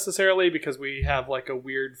parents necessarily because we have like a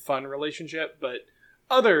weird fun relationship, but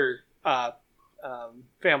other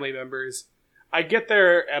family members, I get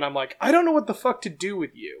there and I'm like, I don't know what the fuck to do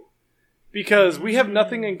with you because we have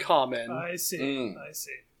nothing in common. I see. Mm. I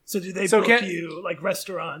see. So do they So book can- you like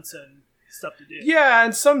restaurants and stuff to do? Yeah,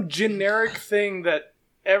 and some generic thing that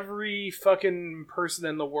every fucking person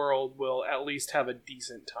in the world will at least have a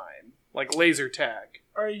decent time. Like laser tag.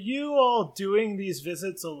 Are you all doing these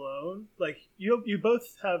visits alone? Like you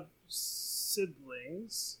both have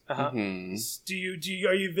siblings. Uh-huh. Mhm. Do you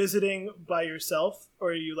are you visiting by yourself, or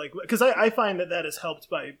are you like? Because I find that is helped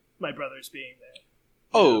by my brothers being there.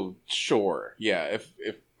 Oh, sure. Yeah, if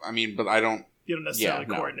I mean, but I don't. You don't necessarily Yeah,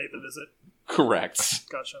 no. coordinate the visit. Correct.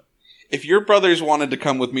 Gotcha. If your brothers wanted to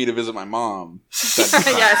come with me to visit my mom, that'd be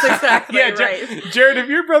fine. Yes, exactly. Yeah, right. Jared, if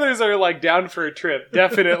your brothers are like down for a trip,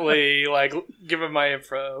 definitely like give them my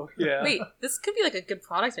info. Yeah. Wait, this could be like a good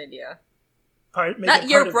product idea. Make Not it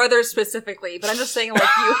your part of- brothers specifically, but I'm just saying like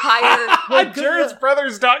you hire. Well, good-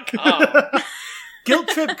 Jared'sBrothers.com. Guilt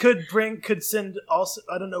Trip could send also,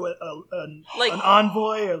 I don't know, an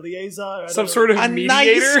envoy or liaison. Or Some sort of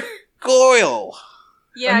mediator. Nice goyle.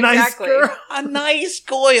 Yeah, a nice exactly. girl. A nice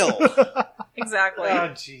goyle. Exactly.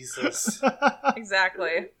 Oh, Jesus.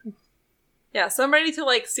 Exactly. Yeah, somebody to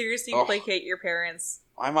like seriously Oh. placate your parents.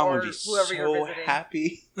 My mom Or would be whoever you're so visiting.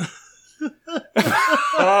 happy.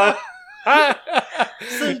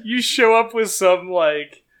 You show up with some,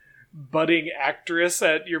 like, budding actress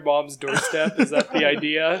at your mom's doorstep. Is that the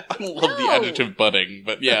idea? I love the No. adjective budding,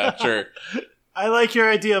 but yeah, sure. I like your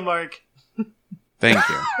idea, Mark. Thank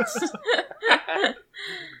you.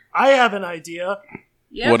 I have an idea.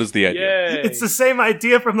 Yeah. What is the idea? Yay. It's the same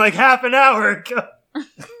idea from like half an hour ago.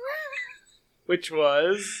 Which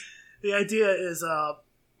was... The idea is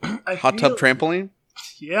Hot tub trampoline?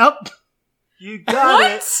 Yep. You got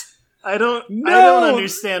What? it. I don't No.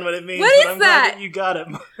 understand what it means, What but is I'm glad that? that you got it,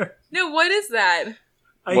 Mark. No, what is that?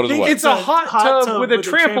 I What is think what? It's a hot tub with a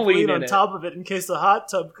trampoline in on it. top of it in case the hot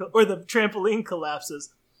tub or the trampoline collapses.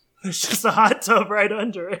 There's just a hot tub right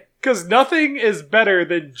under it. Because nothing is better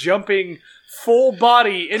than jumping full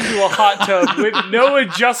body into a hot tub with no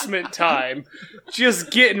adjustment time.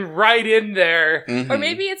 Just getting right in there. Mhm. Or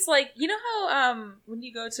maybe it's like, you know how when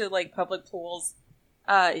you go to like public pools,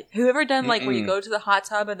 whoever done like where you Mm-mm. go to the hot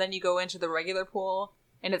tub and then you go into the regular pool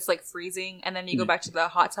and it's like freezing and then you go back to the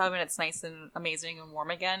hot tub and it's nice and amazing and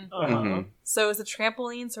warm again. Mhm. So is the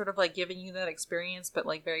trampoline sort of like giving you that experience but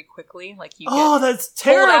like very quickly? Like you Oh, get that's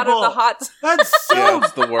pulled terrible. out of the hot That's so Yeah,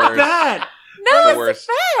 it's the worst. bad. No, the it's worst.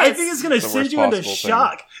 the best! I think it's going to The send worst you into possible thing.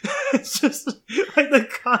 shock. It's just like the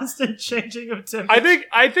constant changing of temperature.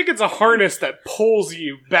 I think it's a harness that pulls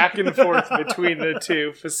you back and forth between the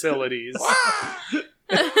two facilities.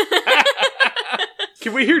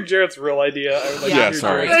 Can we hear Jarrett's real idea? I would like Yeah. to Yeah, hear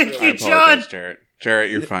sorry. Jarrett's Thank real you, idea. John. apologize, Jarrett.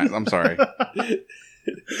 Jarrett, you're fine. I'm sorry.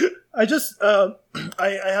 I just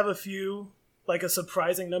I have a few, like a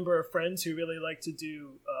surprising number of friends who really like to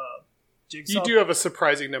do jigsaw. You do have a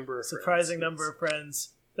surprising number of surprising friends. number of friends.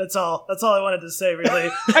 That's all I wanted to say, really.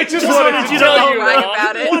 I just Just wanted wanted to you to tell know you right Rob.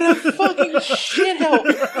 about it. What a fucking shithole.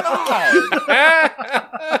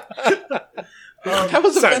 God. That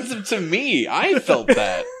was Sorry. offensive to me. I felt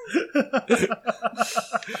that.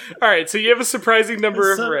 All right, so you have a surprising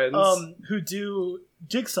number of Some, friends. who do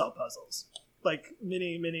jigsaw puzzles, like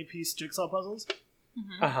mini piece jigsaw puzzles.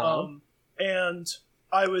 Uh-huh. And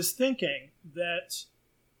I was thinking that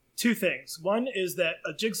two things. One is that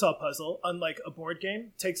a jigsaw puzzle, unlike a board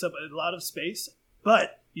game, takes up a lot of space,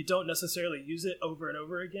 but you don't necessarily use it over and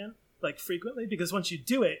over again, like frequently, because once you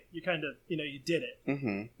do it, you kind of, you did it.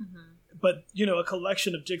 Mm-hmm. But, a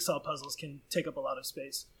collection of jigsaw puzzles can take up a lot of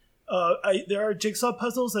space. There are jigsaw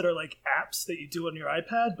puzzles that are like apps that you do on your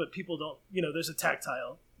iPad, but people don't, there's a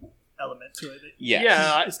tactile element to it. Yes.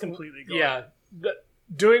 Yeah, It's completely gone. yeah.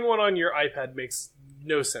 Doing one on your iPad makes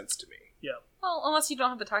no sense to me. Well, unless you don't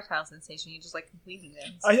have the tactile sensation, you just like completing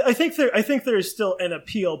things. I think there is still an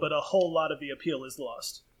appeal, but a whole lot of the appeal is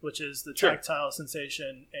lost, which is the Sure. tactile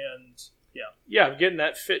sensation and Yeah, I'm getting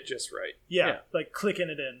that fit just right. yeah, like clicking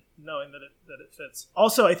it in, knowing that it fits.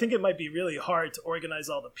 Also, I think it might be really hard to organize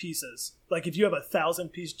all the pieces. Like if you have a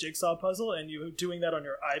 1,000-piece jigsaw puzzle and you're doing that on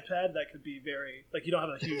your iPad, that could be very you don't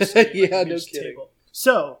have a huge, Yeah, no huge kidding. table.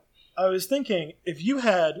 So I was thinking if you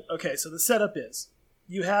had so the setup is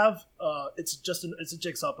you have it's a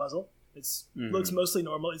jigsaw puzzle. It's looks mostly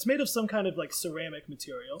normal. It's made of some kind of like ceramic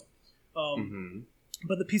material,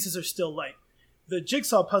 but the pieces are still light. The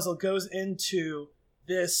jigsaw puzzle goes into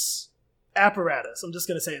this apparatus. I'm just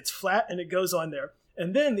going to say it's flat and it goes on there.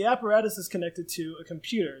 And then the apparatus is connected to a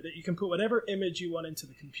computer that you can put whatever image you want into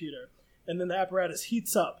the computer. And then the apparatus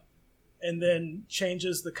heats up and then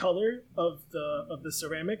changes the color of the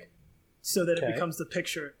ceramic so that Okay. it becomes the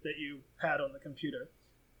picture that you had on the computer.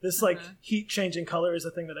 This heat changing color is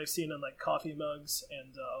a thing that I've seen on like coffee mugs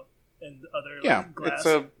and other Yeah, glass. it's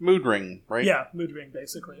a mood ring, right? Yeah, mood ring,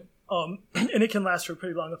 basically. And it can last for a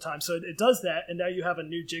pretty long time. So it does that, and now you have a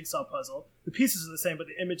new jigsaw puzzle. The pieces are the same, but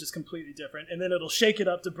the image is completely different. And then it'll shake it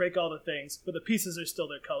up to break all the things, but the pieces are still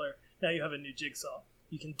their color. Now you have a new jigsaw.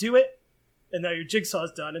 You can do it, and now your jigsaw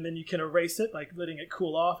is done, and then you can erase it, like letting it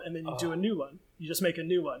cool off, and then you do a new one. You just make a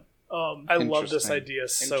new one. I love this Interesting. idea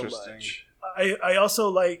so Interesting. much. I also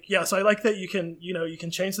like, so I like that you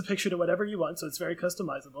can change the picture to whatever you want, so it's very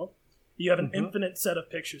customizable. You have an infinite set of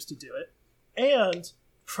pictures to do it. And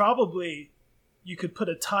probably you could put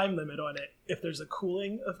a time limit on it if there's a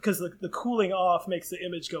cooling, because the cooling off makes the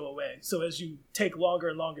image go away. So as you take longer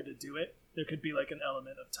and longer to do it, there could be like an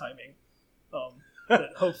element of timing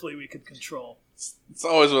that hopefully we could control. It's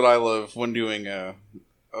always what I love when doing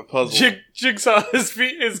a puzzle Jigsaw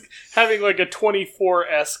is having like a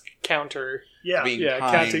 24-esque counter. Yeah. being Yeah,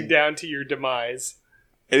 kind. counting down to your demise.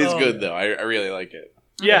 It is Oh. good though. I really like it.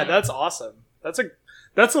 Yeah, Mhm. that's awesome.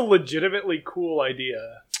 That's a legitimately cool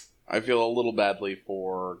idea. I feel a little badly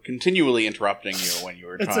for continually interrupting you when you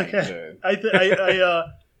were It's trying okay.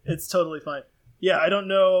 to. It's totally fine. Yeah, I don't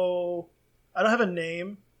know. I don't have a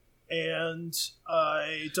name, and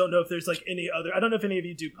I don't know if there's like any other. I don't know if any of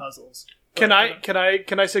you do puzzles. Can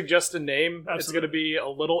But, I suggest a name? It's Absolutely. going to be a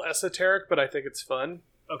little esoteric, but I think it's fun.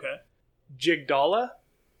 Okay. Jigdala.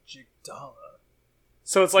 Jigdala.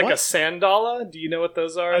 So it's like What? a sandala. Do you know what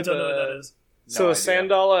those are? I don't know what that is. So No a idea.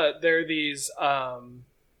 sandala, they're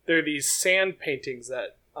these sand paintings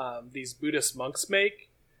that these Buddhist monks make,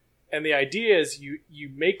 and the idea is you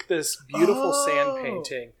make this beautiful sand Oh.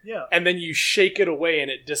 painting, Yeah. and then you shake it away and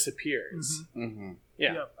it disappears. Mm-hmm.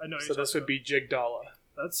 Yeah. I know. What So you're this talking would be Jigdala.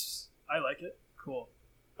 about. I like it. Cool.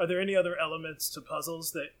 Are there any other elements to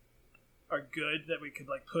puzzles that are good that we could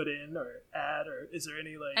like put in or add, or is there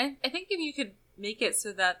any like? I think if you could make it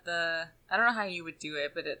so that I don't know how you would do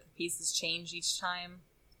it, but the pieces change each time.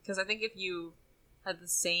 Because I think if you had the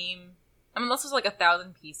same, unless there's like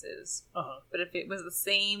 1,000 pieces, but if it was the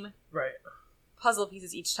same Right. puzzle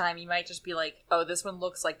pieces each time, you might just be like, oh, this one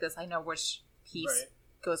looks like this. I know which piece Right.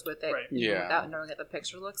 goes with it. Right. even Yeah. Without knowing what the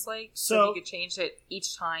picture looks like. So- So you could change it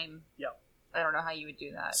each time. Yeah. I don't know how you would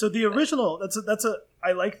do that. So the original,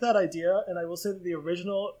 I like that idea, and I will say that the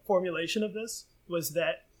original formulation of this was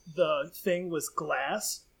that the thing was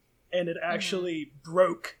glass, and it actually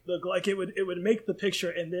broke it would make the picture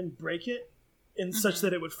and then break it in such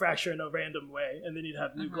that it would fracture in a random way, and then you'd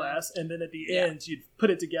have new glass, and then at the Yeah. end you'd put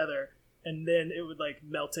it together, and then it would like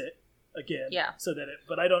melt it again. Yeah. So that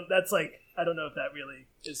but I don't know if that really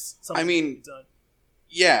is something I mean- that can be done.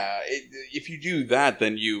 Yeah, if you do that,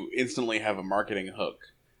 then you instantly have a marketing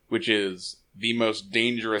hook, which is the most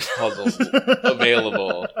dangerous puzzle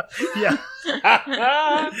available. Yeah.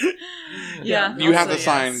 yeah. You have also, to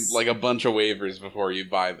sign yes. like a bunch of waivers before you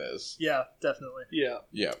buy this. Yeah, definitely. Yeah.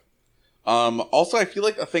 Yeah. Also, I feel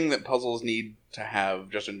like a thing that puzzles need to have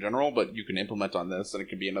just in general, but you can implement on this, and it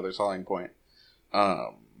could be another selling point,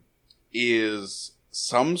 is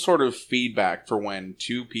some sort of feedback for when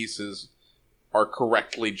two pieces are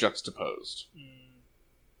correctly juxtaposed.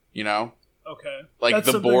 You know? Okay. Like That's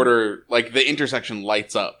the something- border, like the intersection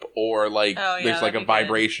lights up, or like Oh, yeah, there's like that'd a be good.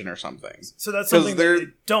 vibration or something. So that's 'Cause something they're- that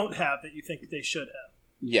they don't have that you think they should have.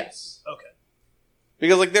 Yes. Okay.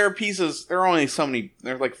 Because like there are pieces, there are only so many,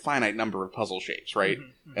 there's like finite number of puzzle shapes, right?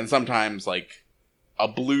 Mhm. And sometimes like a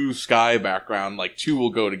blue sky background, like two will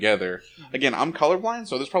go together. Again, I'm colorblind,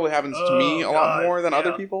 so this probably happens to me a Oh, lot God, more than other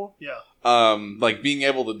yeah. people. Yeah. Like being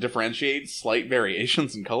able to differentiate slight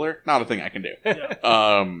variations in color, not a thing I can do.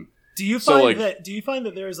 Yeah. Do you So, find like- that? Do you find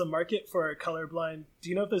that there is a market for colorblind? Do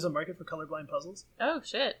you know if there's a market for colorblind puzzles? Oh,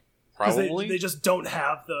 shit. 'Cause Probably. they just don't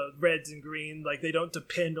have the reds and green. Like they don't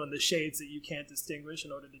depend on the shades that you can't distinguish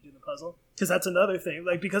in order to do the puzzle. Because that's another thing.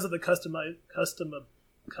 Like because of the customability,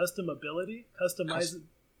 customizability,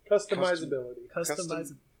 Customizability.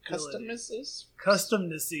 Customnesses?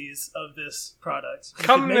 customnesses of this product. You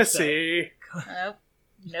Come could make to that. see.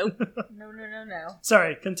 Nope. No.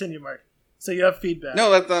 Sorry, continue, Mark. So you have feedback. No,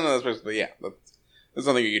 that's basically, yeah. That's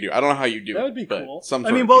something you can do. I don't know how you do it. That would be but cool. Some I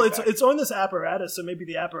sort mean, of well, feedback. it's on this apparatus, so maybe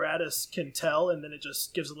the apparatus can tell, and then it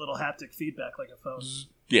just gives a little haptic feedback like a phone.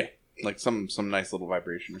 Yeah, like some nice little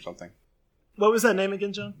vibration or something. What was that name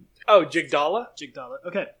again, John? Oh, Jigdala. Jigdala.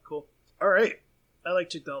 Okay, cool. All right, I like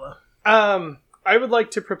Jigdala. I would like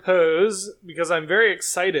to propose, because I'm very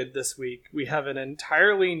excited this week, we have an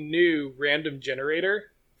entirely new random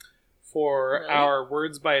generator for Really? our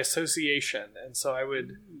words by association. And so I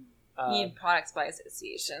would... You need products by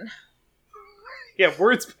association. yeah,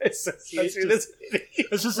 words by association. That's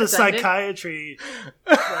It's just a Redundant. psychiatry.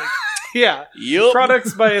 Like, yeah, Yup.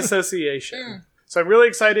 products by association. Mm. So I'm really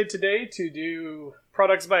excited today to do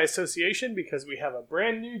products by association because we have a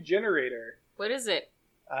brand new generator. What is it?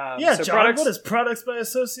 yeah, so John. products, What is products by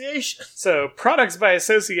association? So products by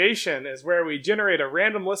association is where we generate a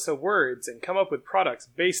random list of words and come up with products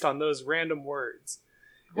based on those random words.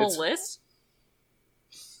 Whole It's- list?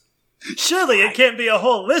 Surely it can't be a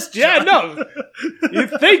whole list. Yeah, John. no.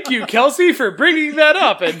 Thank you, Kelsey, for bringing that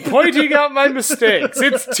up and pointing out my mistakes.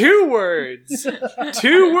 It's 2 words.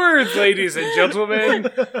 2 words, ladies and gentlemen.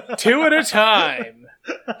 2 at a time.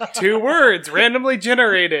 2 words randomly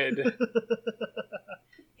generated.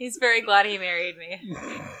 He's very glad he married me.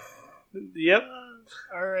 Yep.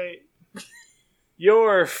 All right.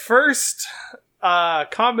 Your first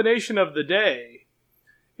combination of the day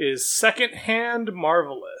is secondhand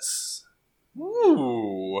marvelous.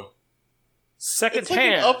 Ooh. Second It's like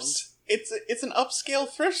hand. it's an upscale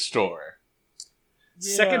thrift store.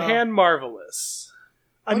 Secondhand marvelous.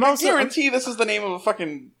 I'm Like, also I guarantee this is the name of a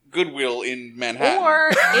fucking Goodwill in Manhattan. Or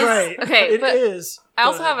is, right. okay, It but is. I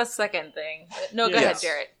also Go ahead. have a second thing. No, go Yes. ahead,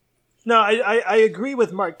 Jarrett. No, I agree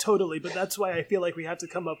with Mark totally, but that's why I feel like we have to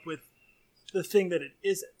come up with the thing that it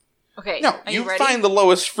isn't. Okay, No, are you you ready? find the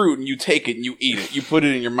lowest fruit and you take it and you eat it. You put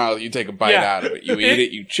it in your mouth, you take a bite Yeah. out of it. You eat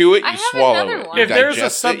it, you chew it, I you have swallow another it. one. You If there's a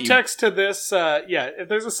digest it, you- subtext to this, if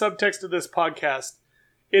there's a subtext to this podcast,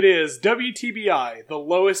 it is WTBI, the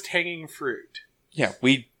lowest hanging fruit. Yeah,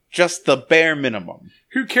 just the bare minimum.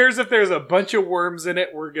 Who cares if there's a bunch of worms in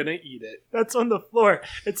it? We're gonna eat it. That's on the floor.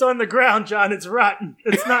 It's on the ground, John. It's rotten.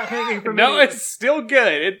 It's not hanging from No, anywhere. it's still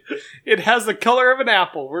good. It has the color of an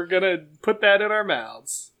apple. We're gonna put that in our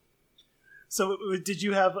mouths. So, did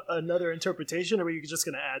you have another interpretation, or were you just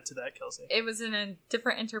going to add to that, Kelsey? It was in a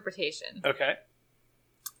different interpretation. Okay.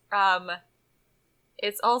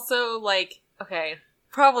 It's also like, okay,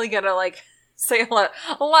 probably gonna like say a lot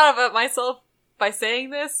about myself by saying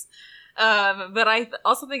this. But I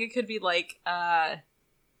also think it could be like,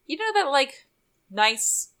 you know that like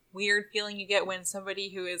nice, weird feeling you get when somebody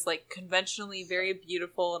who is like conventionally very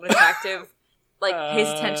beautiful and attractive, like pays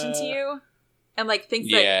attention to you and like thinks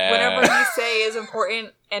Yeah. that whatever you say is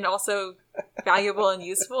important and also valuable and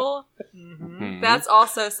useful. Mm-hmm. Mhm. That's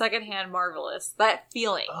also secondhand marvelous. That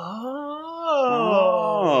feeling.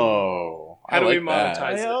 Oh. I How do we like that.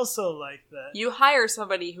 monetize I it? also like that. You hire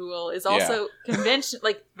somebody who is also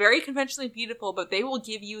like very conventionally beautiful, but they will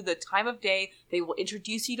give you the time of day. They will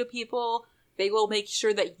introduce you to people. They will make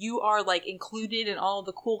sure that you are like included in all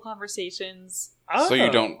the cool conversations. So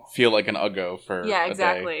you don't feel like an uggo for Yeah, a day.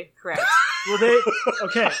 exactly. Correct. Well, they...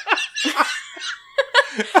 Okay.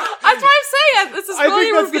 That's why I'm saying this is I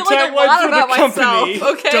really think that's the revealing a tagline lot for the about company.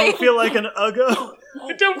 myself. Okay. Don't feel like an uggo.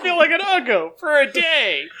 I don't feel like an uggo for a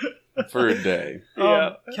day. For a day.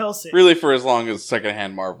 Yeah. Kelsey, Really for as long as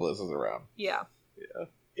Secondhand Marvelous is around. Yeah.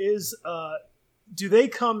 do they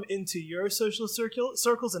come into your social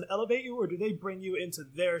circles and elevate you, or do they bring you into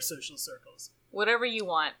their social circles? Whatever you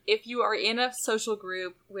want. If you are in a social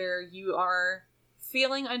group where you are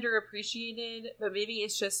feeling underappreciated, but maybe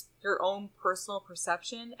it's just your own personal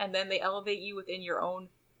perception, and then they elevate you within your own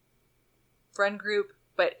friend group,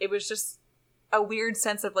 but it was just a weird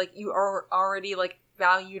sense of like you are already like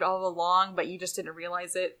valued all along, but you just didn't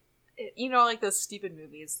realize it. You know, like those stupid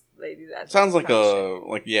movies, they do that. It sounds like kind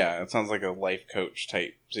of shit. it sounds like a life coach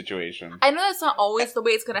type situation. I know that's not always the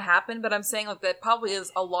way it's going to happen, but I'm saying like that probably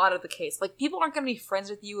is a lot of the case. Like people aren't going to be friends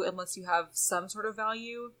with you unless you have some sort of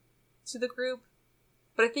value to the group.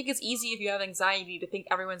 But I think it's easy if you have anxiety to think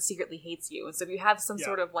everyone secretly hates you. And so if you have some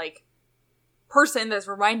sort of like person that's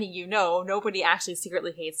reminding you, no, nobody actually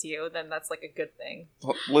secretly hates you, then that's like a good thing.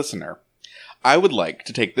 Listener, I would like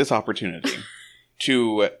to take this opportunity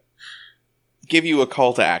to give you a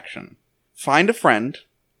call to action. Find a friend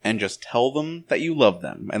and just tell them that you love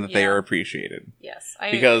them and that they Yeah. are appreciated. Yes.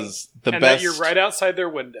 I Because the And best that you're right outside their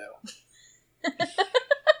window.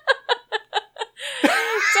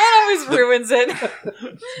 That always ruins it.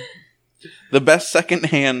 the best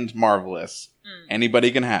secondhand Marvelous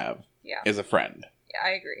anybody can have Yeah. is a friend. Yeah, I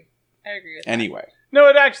agree. I agree with that. Anyway. No,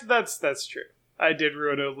 it actually that's true. I did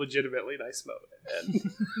ruin a legitimately nice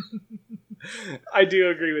moment, and I do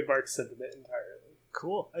agree with Mark's sentiment entirely.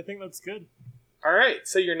 Cool. I think that's good. All right,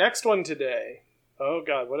 so your next one today. Oh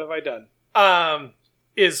God, what have I done?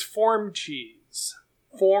 Is form cheese.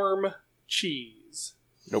 Form cheese.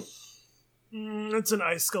 Nope. It's an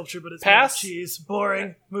ice sculpture, but it's Pass? not cheese.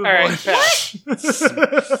 Boring. Move All right, on. pass.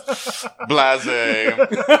 Blase.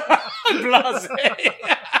 Blase.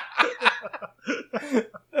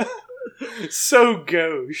 So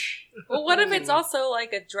gauche. Well, what if it's also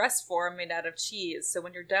like a dress form made out of cheese? So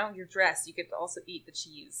when you're done with your dress, you get to also eat the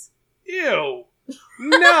cheese. Ew.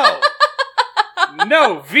 No.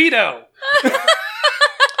 No, veto.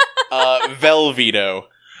 Velveto.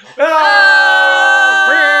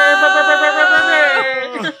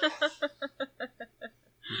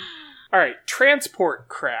 All right, transport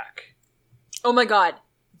crack. Oh my god.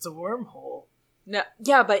 It's a wormhole. No,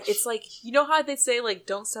 yeah, but it's like, you know how they say, like,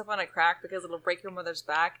 don't step on a crack because it'll break your mother's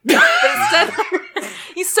back? But instead,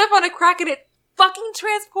 you step on a crack and it fucking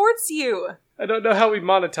transports you. I don't know how we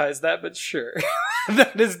monetize that, but sure.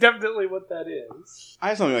 That is definitely what that is. I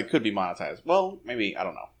have something that could be monetized. Well, maybe, I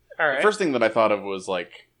don't know. All right. The first thing that I thought of was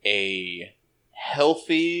like a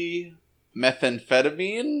healthy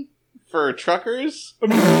methamphetamine for truckers.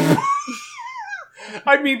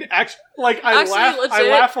 I mean, actually, like I Actually, laugh. I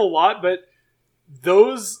legit. laugh a lot, but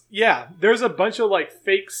Those, yeah, there's a bunch of like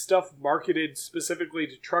fake stuff marketed specifically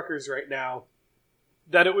to truckers right now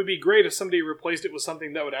that it would be great if somebody replaced it with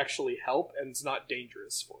something that would actually help and is not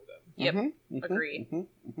dangerous for them. Yep. Agreed.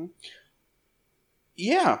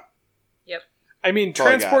 Yeah. Yep. I mean, That's all I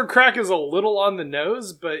transport crack is a little on the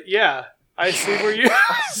nose, but yeah, I see where you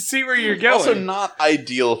see where you're going. Also not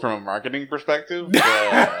ideal from a marketing perspective. But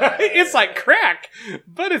It's like crack,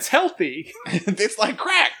 but it's healthy. it's like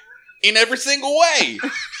crack in every single way.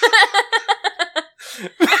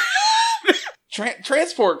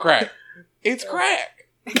 Transport crack. It's crack.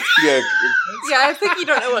 Yeah. Yeah, I think you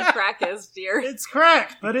don't know what crack is, dear. It's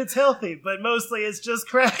crack, but it's healthy. But mosely, it's just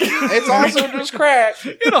crack. It's also just crack.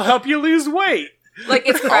 It'll help you lose weight. Like,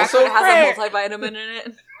 it's crack, Also but it has crack. a multivitamin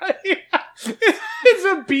in it. It's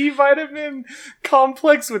a B vitamin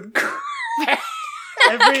complex with crack.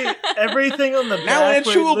 Everything on the back. Now in a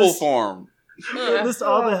where it chewable lists- form. it lists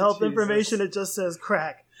all the Oh, health Jesus. information. It just says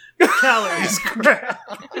crack, calories, crack,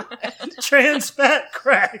 trans fat,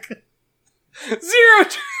 crack, Zero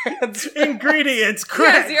trans. ingredients, Yeah,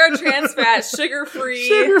 crack. 0 trans fat, sugar-free,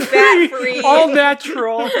 Sugar-free, fat-free, all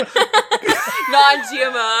natural.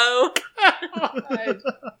 non-GMO.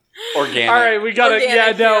 Organic. All right, we got it. Yeah,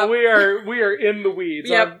 Organic, no, yep. we are in the weeds.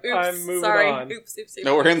 Yep, I'm oops, moving sorry. on. Oops.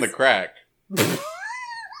 No, we're in the crack.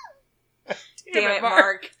 Damn it,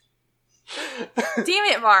 Mark. Damn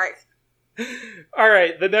it, Mark. All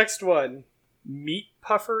right, the next one, meat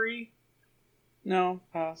puffery. No.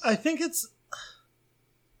 Pass. I think it's.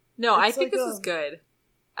 No, I It's think like this a- is good.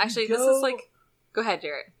 Actually, you this go- is like... Go ahead,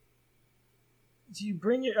 Jarrett. Do you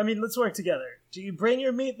bring your? I mean, let's work together. Do you bring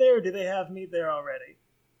your meat there, or do they have meat there already?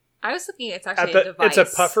 I was thinking it's actually a device.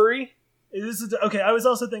 It's a puffery. Is this okay? I was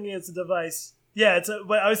also thinking it's a device. Yeah, it's a.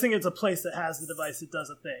 But I was thinking it's a place that has the device that does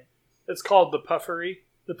a thing. It's called the puffery.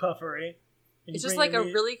 The puffery. And It's you just bring like your a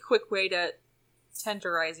meat really quick way to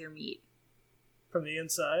tenderize your meat. from the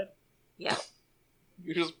inside. Yeah.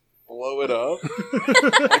 You just blow it up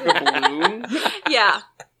like a balloon. Yeah.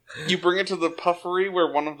 You bring it to the puffery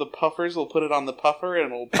where one of the puffers will put it on the puffer and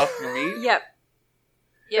it'll puff your meat. Yep.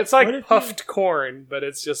 Yep. It's like What if puffed corn, but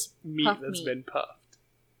it's just meat Puffed that's meat. been puffed.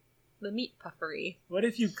 The meat puffery. What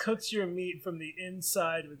if you cooked your meat from the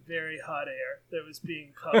inside with very hot air that was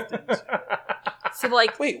being puffed into? So,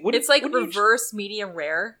 like, Wait, what? it's like what do you- reverse medium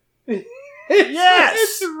rare. Yes!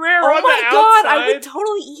 It's rare Oh on my the god, I outside. would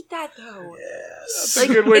totally eat that though. That's Yes.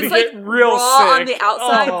 a good way it's to like get real raw sick. on the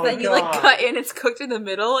outside, Oh, but then you like God. cut in, it's cooked in the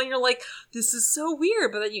middle, and you're like, this is so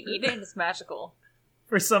weird, but then you eat it and it's magical.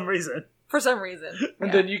 For some reason. For some reason. And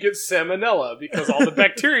Yeah. then you get salmonella because all the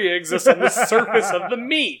bacteria exist on the surface of the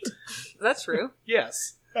meat. That's true.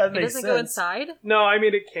 Yes. That It makes doesn't sense. go inside. No, I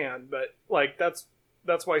mean it can, but like that's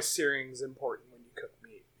why searing's important when you cook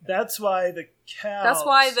meat. That's why the cows.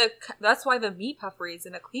 That's why the meat puffery is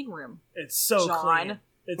in a clean room. It's so John. clean.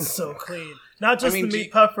 It's so clean. Not just I mean, the do meat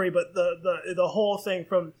you- puffery, but the whole thing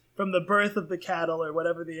from the birth of the cattle or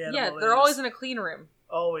whatever the animal Yeah, is. they're always in a clean room.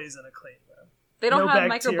 always in a clean room. They don't No have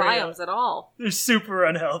bacteria. microbiomes at all. They're super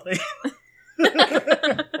unhealthy. Well,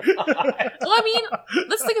 I mean,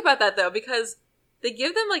 let's think about that though, because they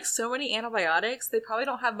give them like so many antibiotics, they probably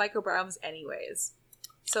don't have microbiomes anyways.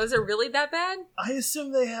 So is it really that bad? I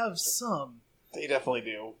assume they have some. They definitely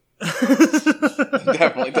do.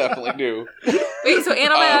 Definitely do. Wait, so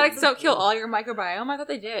antibiotics don't kill all your microbiome? I thought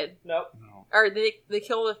they did. Nope. No. Or they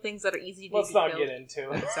kill the things that are easy to Let's be not killed. get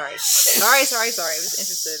into it. Sorry. Sorry. I was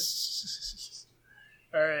interested.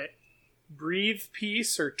 All right. Breathe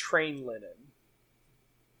piece or train linen?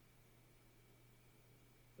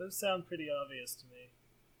 Those sound pretty obvious to me.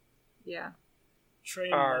 Yeah.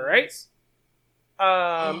 Train All linens.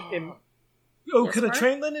 In, Oh, Yes, could a Mark?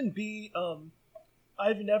 train linen be?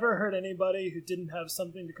 I've never heard anybody who didn't have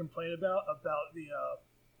something to complain about the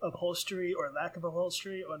upholstery or lack of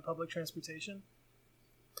upholstery on public transportation.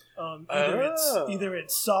 Either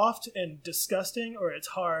it's soft and disgusting, or it's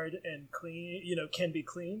hard and clean. Can be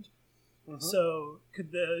cleaned. Mhm. So,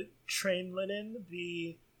 could the train linen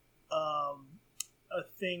be a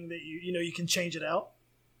thing that you can change it out?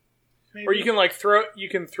 Maybe? or you can like throw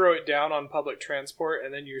it down on public transport,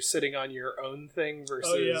 and then you're sitting on your own thing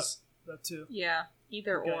versus. Oh, yeah. That too. Yeah.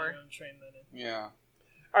 Either You got or. your own train linen. Yeah.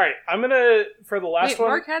 All right, I'm gonna for the last Wait, one.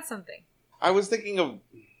 Mark had something. I was thinking of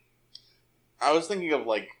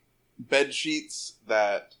like bed sheets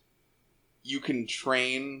that you can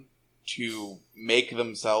train to make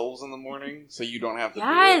themselves in the morning, so you don't have to.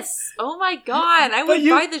 Yes! Oh my god, I But would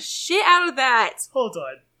you- buy the shit out of that! Hold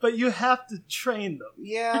on, but you have to train them. Do it.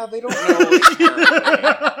 Yeah, they don't know.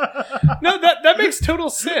 No, that makes makes total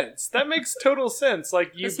sense. That makes total sense.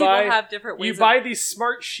 Like you 'Cause people buy have different ways you of- buy these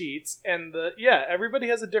smart sheets, and everybody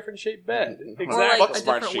has a different shaped bed. Mhm. or like Exactly. a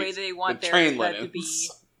Smart different way sheets. they want The their train bed to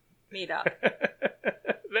linens. be made up.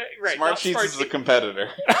 Right, Smart not Sheets is a competitor.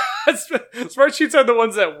 Smart sheets are the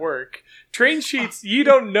ones that work. Train sheets, you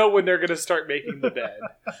don't know when they're going to start making the bed.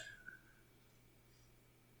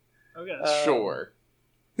 Okay. Sure.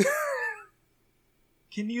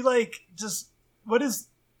 Can you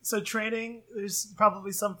training? There's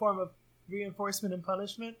probably some form of reinforcement and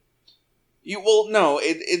punishment. No,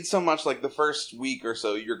 it's so much like the first week or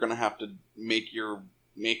so you're gonna have to make them,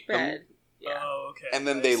 Bed. Yeah. Oh, okay. and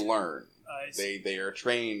then I they see. learn. I see. They are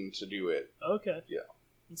trained to do it. Okay. Yeah.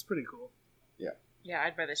 That's pretty cool. Yeah,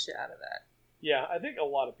 I'd buy the shit out of that. Yeah, I think a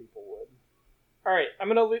lot of people would. All right, I'm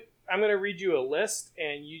gonna read you a list,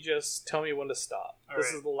 and you just tell me when to stop. All This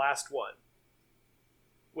right. is the last one.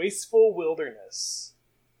 Wasteful wilderness,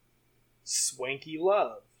 swanky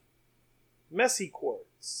love, messy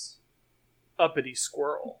quartz, uppity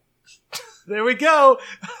squirrel. There we go.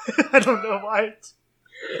 I don't know why.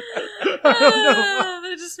 I don't know why.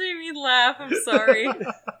 That just made me laugh. I'm sorry.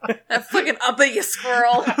 That fucking uppity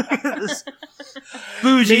squirrel. This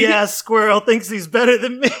bougie ass squirrel thinks he's better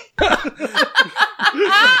than me.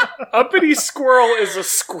 Uppity squirrel is a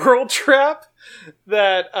squirrel trap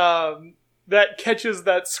that that catches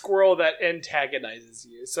that squirrel that antagonizes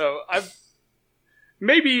you. So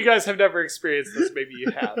maybe you guys have never experienced this, maybe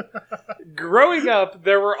you have. Growing up,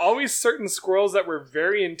 there were always certain squirrels that were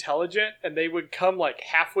very intelligent, and they would come like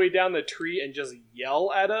halfway down the tree and just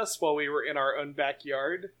yell at us while we were in our own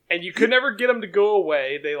backyard. And you could never get them to go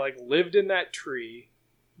away. They like lived in that tree.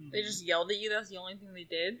 They just yelled at you. That's the only thing they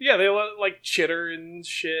did. Yeah, they like chitter and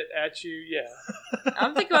shit at you. Yeah.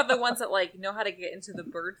 I'm thinking about the ones that like know how to get into the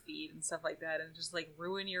bird feed and stuff like that, and just like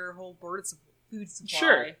ruin your whole food supply.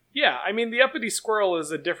 Sure. Yeah, I mean, the uppity squirrel is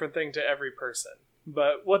a different thing to every person.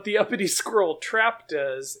 But what the uppity squirrel trap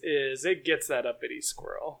does is it gets that uppity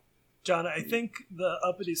squirrel. John, I think the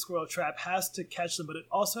uppity squirrel trap has to catch them, but it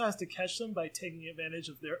also has to catch them by taking advantage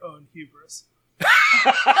of their own hubris.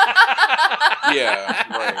 Yeah,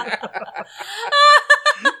 right.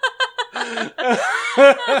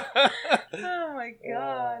 Oh my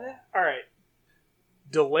god. All right.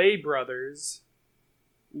 Delay Brothers.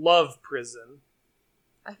 Love Prison.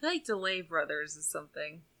 I feel like Delay Brothers is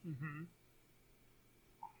something. Mm-hmm.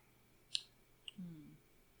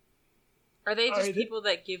 Are they just Are they- people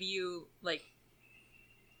that give you like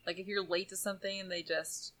if you're late to something, they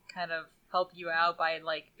just kind of help you out by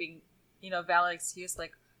like being, valid excuse,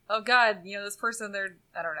 like, oh god, this person, they're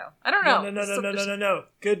I don't know. No.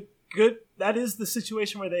 Good. That is the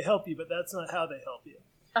situation where they help you, but that's not how they help you.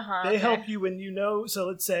 They help you when so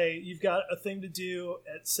let's say you've got a thing to do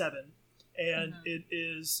at 7 and it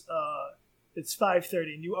is it's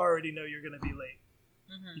 5:30 and you already know you're going to be late.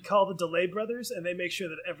 You call the Delay Brothers and they make sure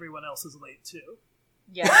that everyone else is late too.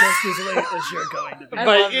 Yeah. Just as late as you're going to be. I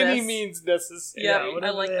By love any this. means necessary. Yeah, I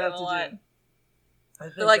whatever like they that have a to lot. do. I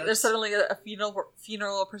think They're like, that's- there's suddenly a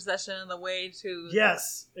funeral procession on the way to.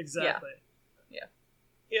 Yes, exactly.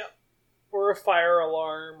 Yeah. Or a fire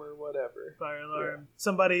alarm or whatever. Fire alarm.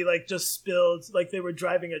 Somebody just spilled, they were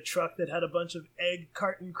driving a truck that had a bunch of egg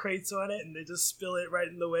carton crates on it and they just spill it right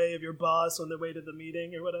in the way of your boss on the way to the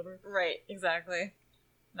meeting or whatever. Right, exactly.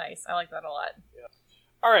 Nice. I like that a lot.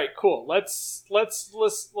 All right, cool. Let's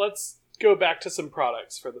go back to some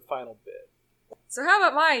products for the final bit. So how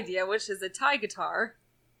about my idea, which is a tie guitar?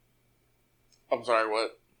 I'm sorry,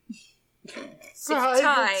 what?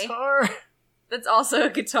 tie. Guitar. That's also a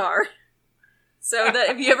guitar. So that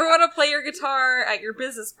if you ever want to play your guitar at your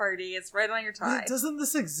business party, it's right on your tie. Doesn't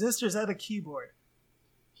this exist or is that a keyboard?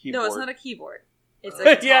 No, it's not a keyboard. It's a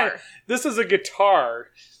guitar. Yeah, this is a guitar,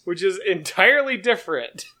 which is entirely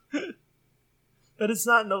different. But it's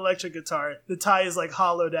not an electric guitar. The tie is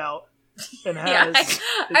hollowed out and has. Yeah, it's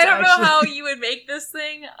I don't know actually- how you would make this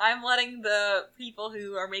thing. I'm letting the people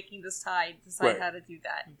who are making this tie decide Right. how to do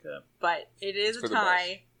that. Okay, But it is For a the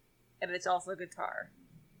tie, and it's also a guitar.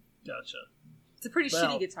 gotcha. It's a pretty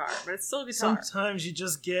Well, shitty guitar, but it's still a guitar. Sometimes you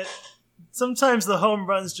just get. Sometimes the home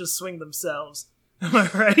runs just swing themselves. Am I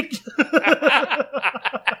right?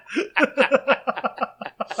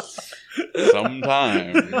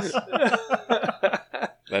 Sometimes.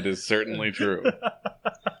 That is certainly true. Listen,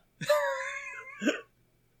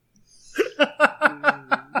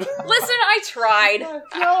 I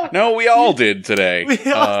tried. No, we all did today. We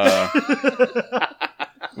all-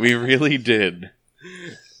 We really did.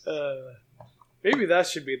 Maybe that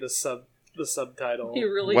should be the the subtitle.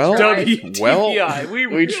 You really Well, tried. WTBI. we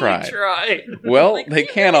really tried. tried. Well, Like, they we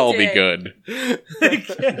can't really all be did. good. They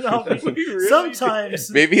can't all be- We really Sometimes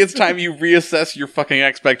Maybe it's time you reassess your fucking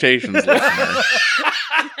expectations, listener.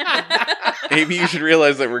 Maybe you should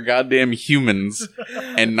realize that we're goddamn humans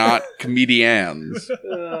and not comedians.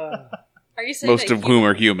 Are you saying Most that of whom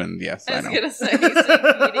are human, yes, I I was know. gonna say, you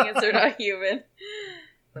said comedians are not human.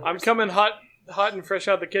 I'm coming hot and fresh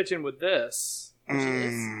out the kitchen with this.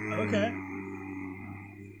 Okay.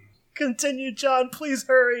 Continue, John. Please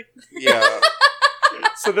hurry. Yeah.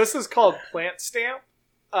 So this is called Plant Stamp.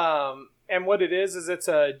 And what it is it's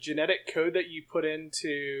a genetic code that you put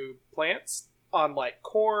into plants on like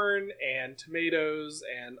corn and tomatoes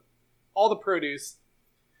and all the produce.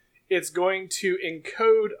 It's going to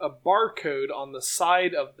encode a barcode on the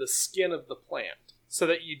side of the skin of the plant so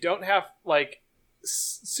that you don't have like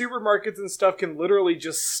supermarkets and stuff can literally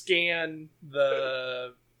just scan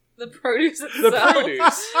the produce itself.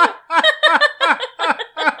 produce.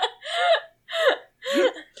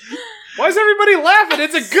 Why is everybody laughing?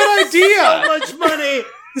 It's a good idea.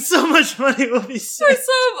 So much money will be For saved.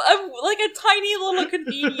 some, like a tiny little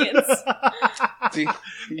convenience. See,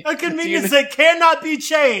 A convenience that cannot be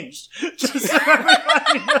changed. Just so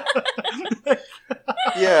everybody knows.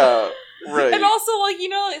 yeah, right. And also, like, you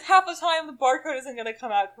know, half the time the barcode isn't going to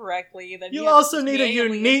come out correctly. Then You have to also just need a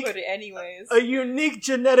manually unique- input it anyways. A unique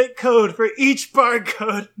genetic code for each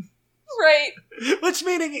barcode, Right. which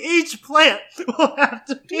meaning each plant will have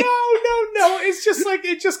to be. No. It's just like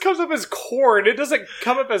it just comes up as corn. It doesn't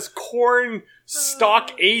come up as corn stock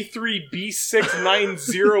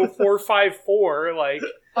A3B690454. Like,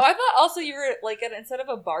 Oh, I thought also you were, like, instead of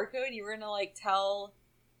a barcode, you were going to, like, tell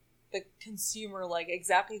the consumer, like,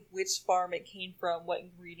 exactly which farm it came from, what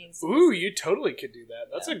ingredients. ooh, you totally could do that.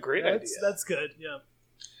 That's a great idea. That's good. Yeah.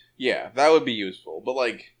 Yeah, that would be useful. But,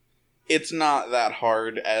 like, it's not that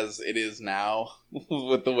hard as it is now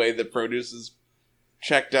with the way that produce is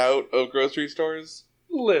checked out of grocery stores.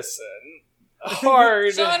 Listen,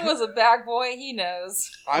 hard. Sean was a bag boy, he knows.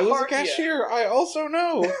 I was a Hard- yeah. cashier. I also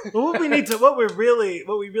know. But what we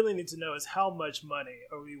really need to know is how much money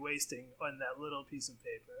are we wasting on that little piece of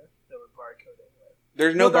paper that we're barcoding with.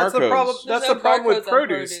 There's no Well, that's the barcodes. problem. There's That's no the problem with barcodes on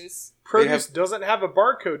produce. Produce doesn't have a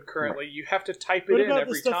barcode currently. You have to type it What in about the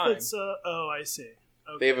every stuff time. that's? Oh, I see.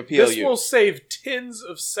 They have a This PLU. will save tens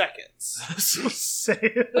of seconds. So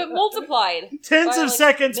say But multiplied. tens by, of like,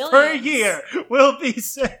 seconds per millions. year will be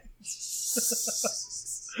saved.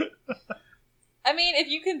 I mean, if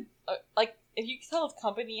you can, if you can tell a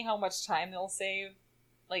company how much time they'll save,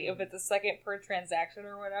 like if it's a second per transaction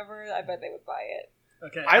or whatever, I bet they would buy it.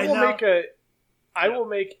 Okay, I will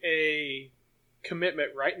make a commitment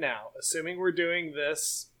right now, assuming we're doing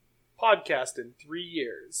this podcast in 3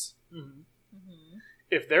 years. Mhm. Mm-hmm.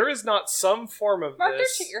 If there is not some form of Mark, don't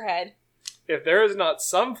this, shake your head. if there is not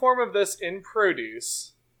some form of this in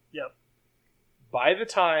produce, Yep. by the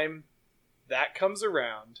time that comes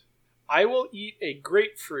around, I will eat a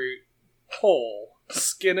grapefruit whole,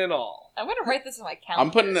 skin and all. I'm gonna write this in my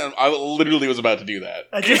calendar. I literally was about to do that.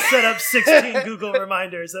 I just set up 16 Google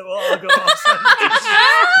reminders that will all go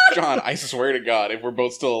off. John, I swear to God, if we're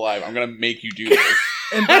both still alive, I'm gonna make you do this.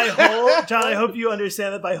 And by whole, John, I hope you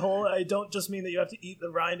understand that by whole, I don't just mean that you have to eat the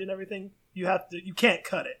rind and everything. You can't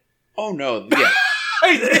cut it. Oh no, yeah.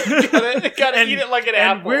 You gotta eat it like an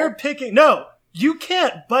And apple. we're picking. No, you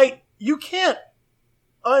can't bite. You can't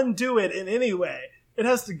undo it in any way. It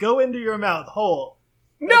has to go into your mouth whole.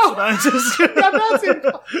 no, That's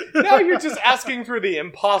what now you're just asking for the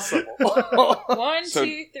impossible. 1, So,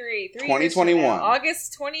 2, 3. 3 2021. years from now,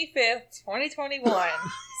 August 25th, 2021,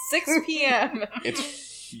 6 p.m.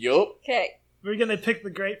 It's yup. Okay, We're gonna pick the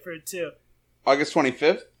grapefruit too. August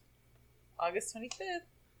 25th. August 25th.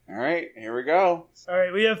 All right, here we go. All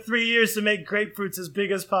right, we have 3 years to make grapefruits as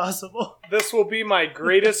big as possible. This will be my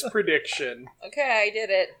greatest prediction. Okay, I did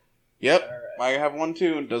it. Yep, All I have one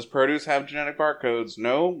too. Does produce have genetic barcodes?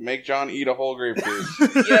 No. Make John eat a whole grapefruit.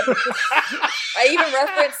 Yep. I even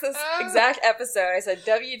referenced this exact episode. I said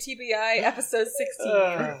WTBI episode 16.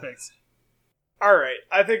 Perfect. All right,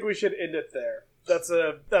 I think we should end it there. That's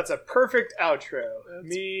a perfect outro.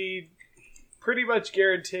 Me pretty much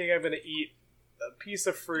guaranteeing I'm going to eat a piece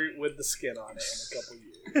of fruit with the skin on it in a couple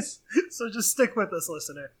years. So just stick with us,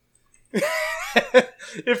 listener.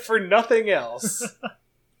 If for nothing else,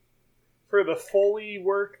 for the Foley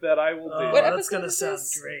work that I will do. Oh, What that's episode gonna is sound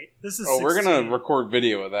this? great. This is. Oh, we're 16. gonna record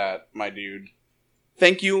video of that, my dude.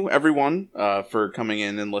 Thank you, everyone, for coming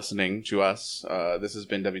in and listening to us. This has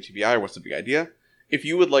been WTBI. What's the Big Idea? If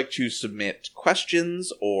you would like to submit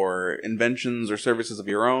questions or inventions or services of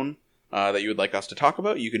your own, that you would like us to talk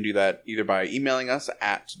about, you can do that either by emailing us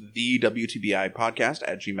at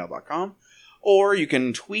thewtbipodcast@gmail.com, or you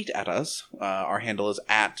can tweet at us. Our handle is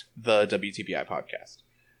at the WTBI podcast.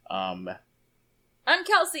 I'm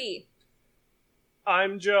Kelsey.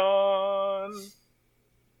 I'm John.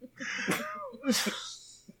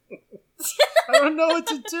 I don't know what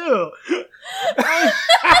to do.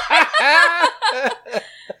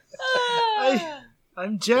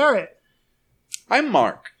 I'm Jarrett. I'm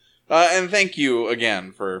Mark. And thank you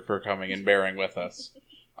again for coming and bearing with us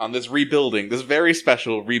on this very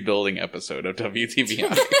special rebuilding episode of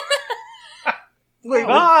WTBI. Wait,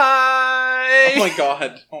 Bye! Oh my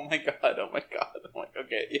god. Oh my god. Oh my god. Oh my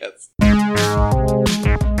okay, yes.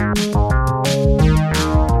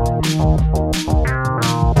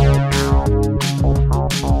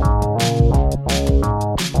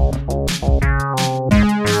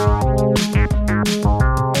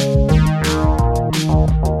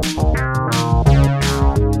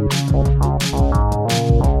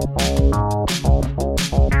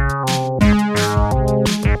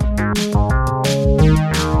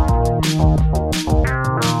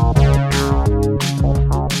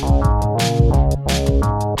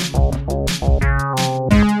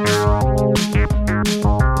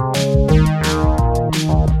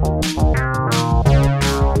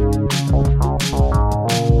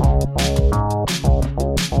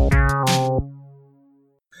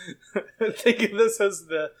 Think of this as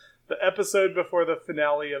the episode before the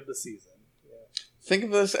finale of the season. Think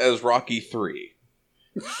of this as Rocky 3.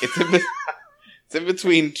 It's in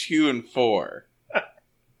between 2 and 4.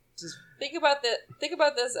 Think about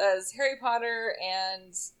this as Harry Potter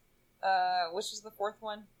and which was the fourth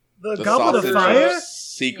one? The Goblet of Fire?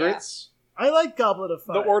 Secrets? I like Goblet of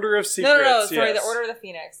Fire. The Order of Secrets. No, sorry, yes. the Order of the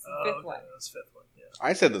Phoenix. Fifth okay, one. that was fifth one. Yeah.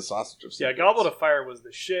 I said the Sausage of Yeah, Secrets. Goblet of Fire was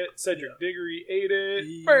the shit. Cedric Diggory ate it.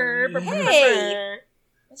 Hey!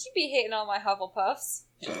 I should be hating on my Hufflepuffs.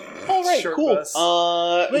 All right, Short cool. bus.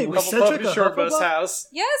 Wait, was Hufflepuff Cedric is a Short Bus Hufflepuff? House.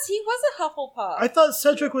 Yes, he was a Hufflepuff. I thought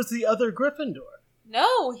Cedric was the other Gryffindor.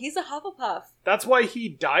 No, he's a Hufflepuff. That's why he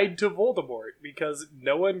died to Voldemort, because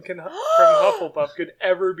no one from Hufflepuff could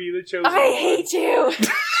ever be the chosen I one. hate you.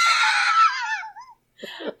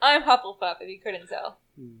 I'm Hufflepuff, if you couldn't tell.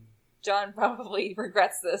 John probably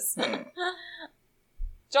regrets this.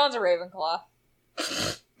 John's a Ravenclaw.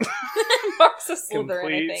 Mark's a Slytherin, I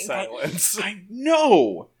Complete think. silence. I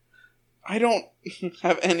know! I don't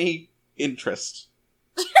have any interest.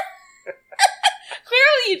 Clearly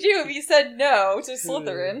you do if you said no to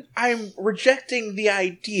Slytherin. I'm rejecting the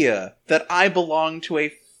idea that I belong to a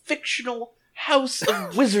fictional house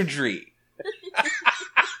of wizardry.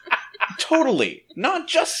 Totally. Not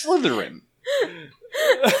just Slytherin.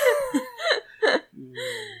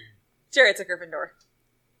 Jarrett's a Gryffindor.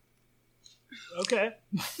 Okay.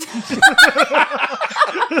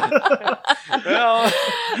 Well,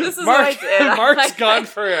 This is what I did. Mark's gone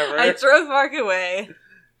forever. I drove Mark away.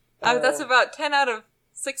 That's about 10 out of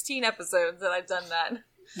 16 episodes that I've done that.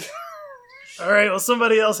 All right, well,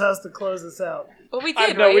 somebody else has to close this out. Well, we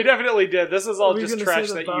did, No, right? we definitely did. This is all Are we just gonna trash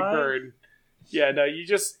say that you goodbye? burn. Yeah, no, you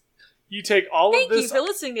take all Thank of you this. for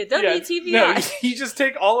listening to Yeah, WTBI. no, you just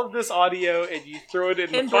take all of this audio and you throw it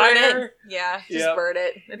in And the burn fire. it. Yeah, just Yep. burn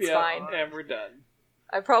it. It's Yeah, fine. and we're done.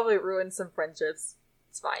 I probably ruined some friendships.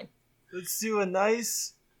 It's fine. Let's do a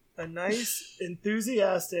nice,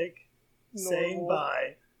 enthusiastic saying Normal.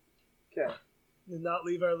 bye. Okay. And not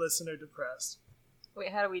leave our listener depressed.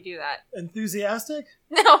 Wait, how do we do that? Enthusiastic?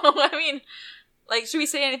 No, I mean, like, should we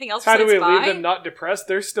say anything else How do we besides leave bye? them not depressed?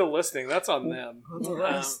 They're still listening. That's on them.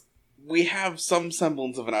 Otherwise, We have some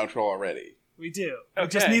semblance of an outro already. we do. We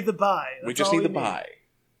just Okay. need the bye. We That's just all need the bye.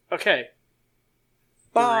 Okay.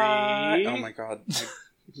 Bye. 3. Oh my god.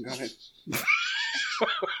 Got it.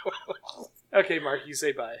 Okay, Mark, you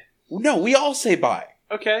say bye. No, we all say bye.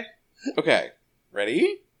 Okay. Okay.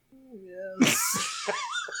 Ready? Yes.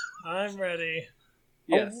 I'm ready.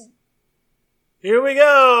 Yes. Here we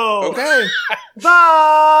go. Okay. Bye.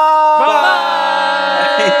 Bye.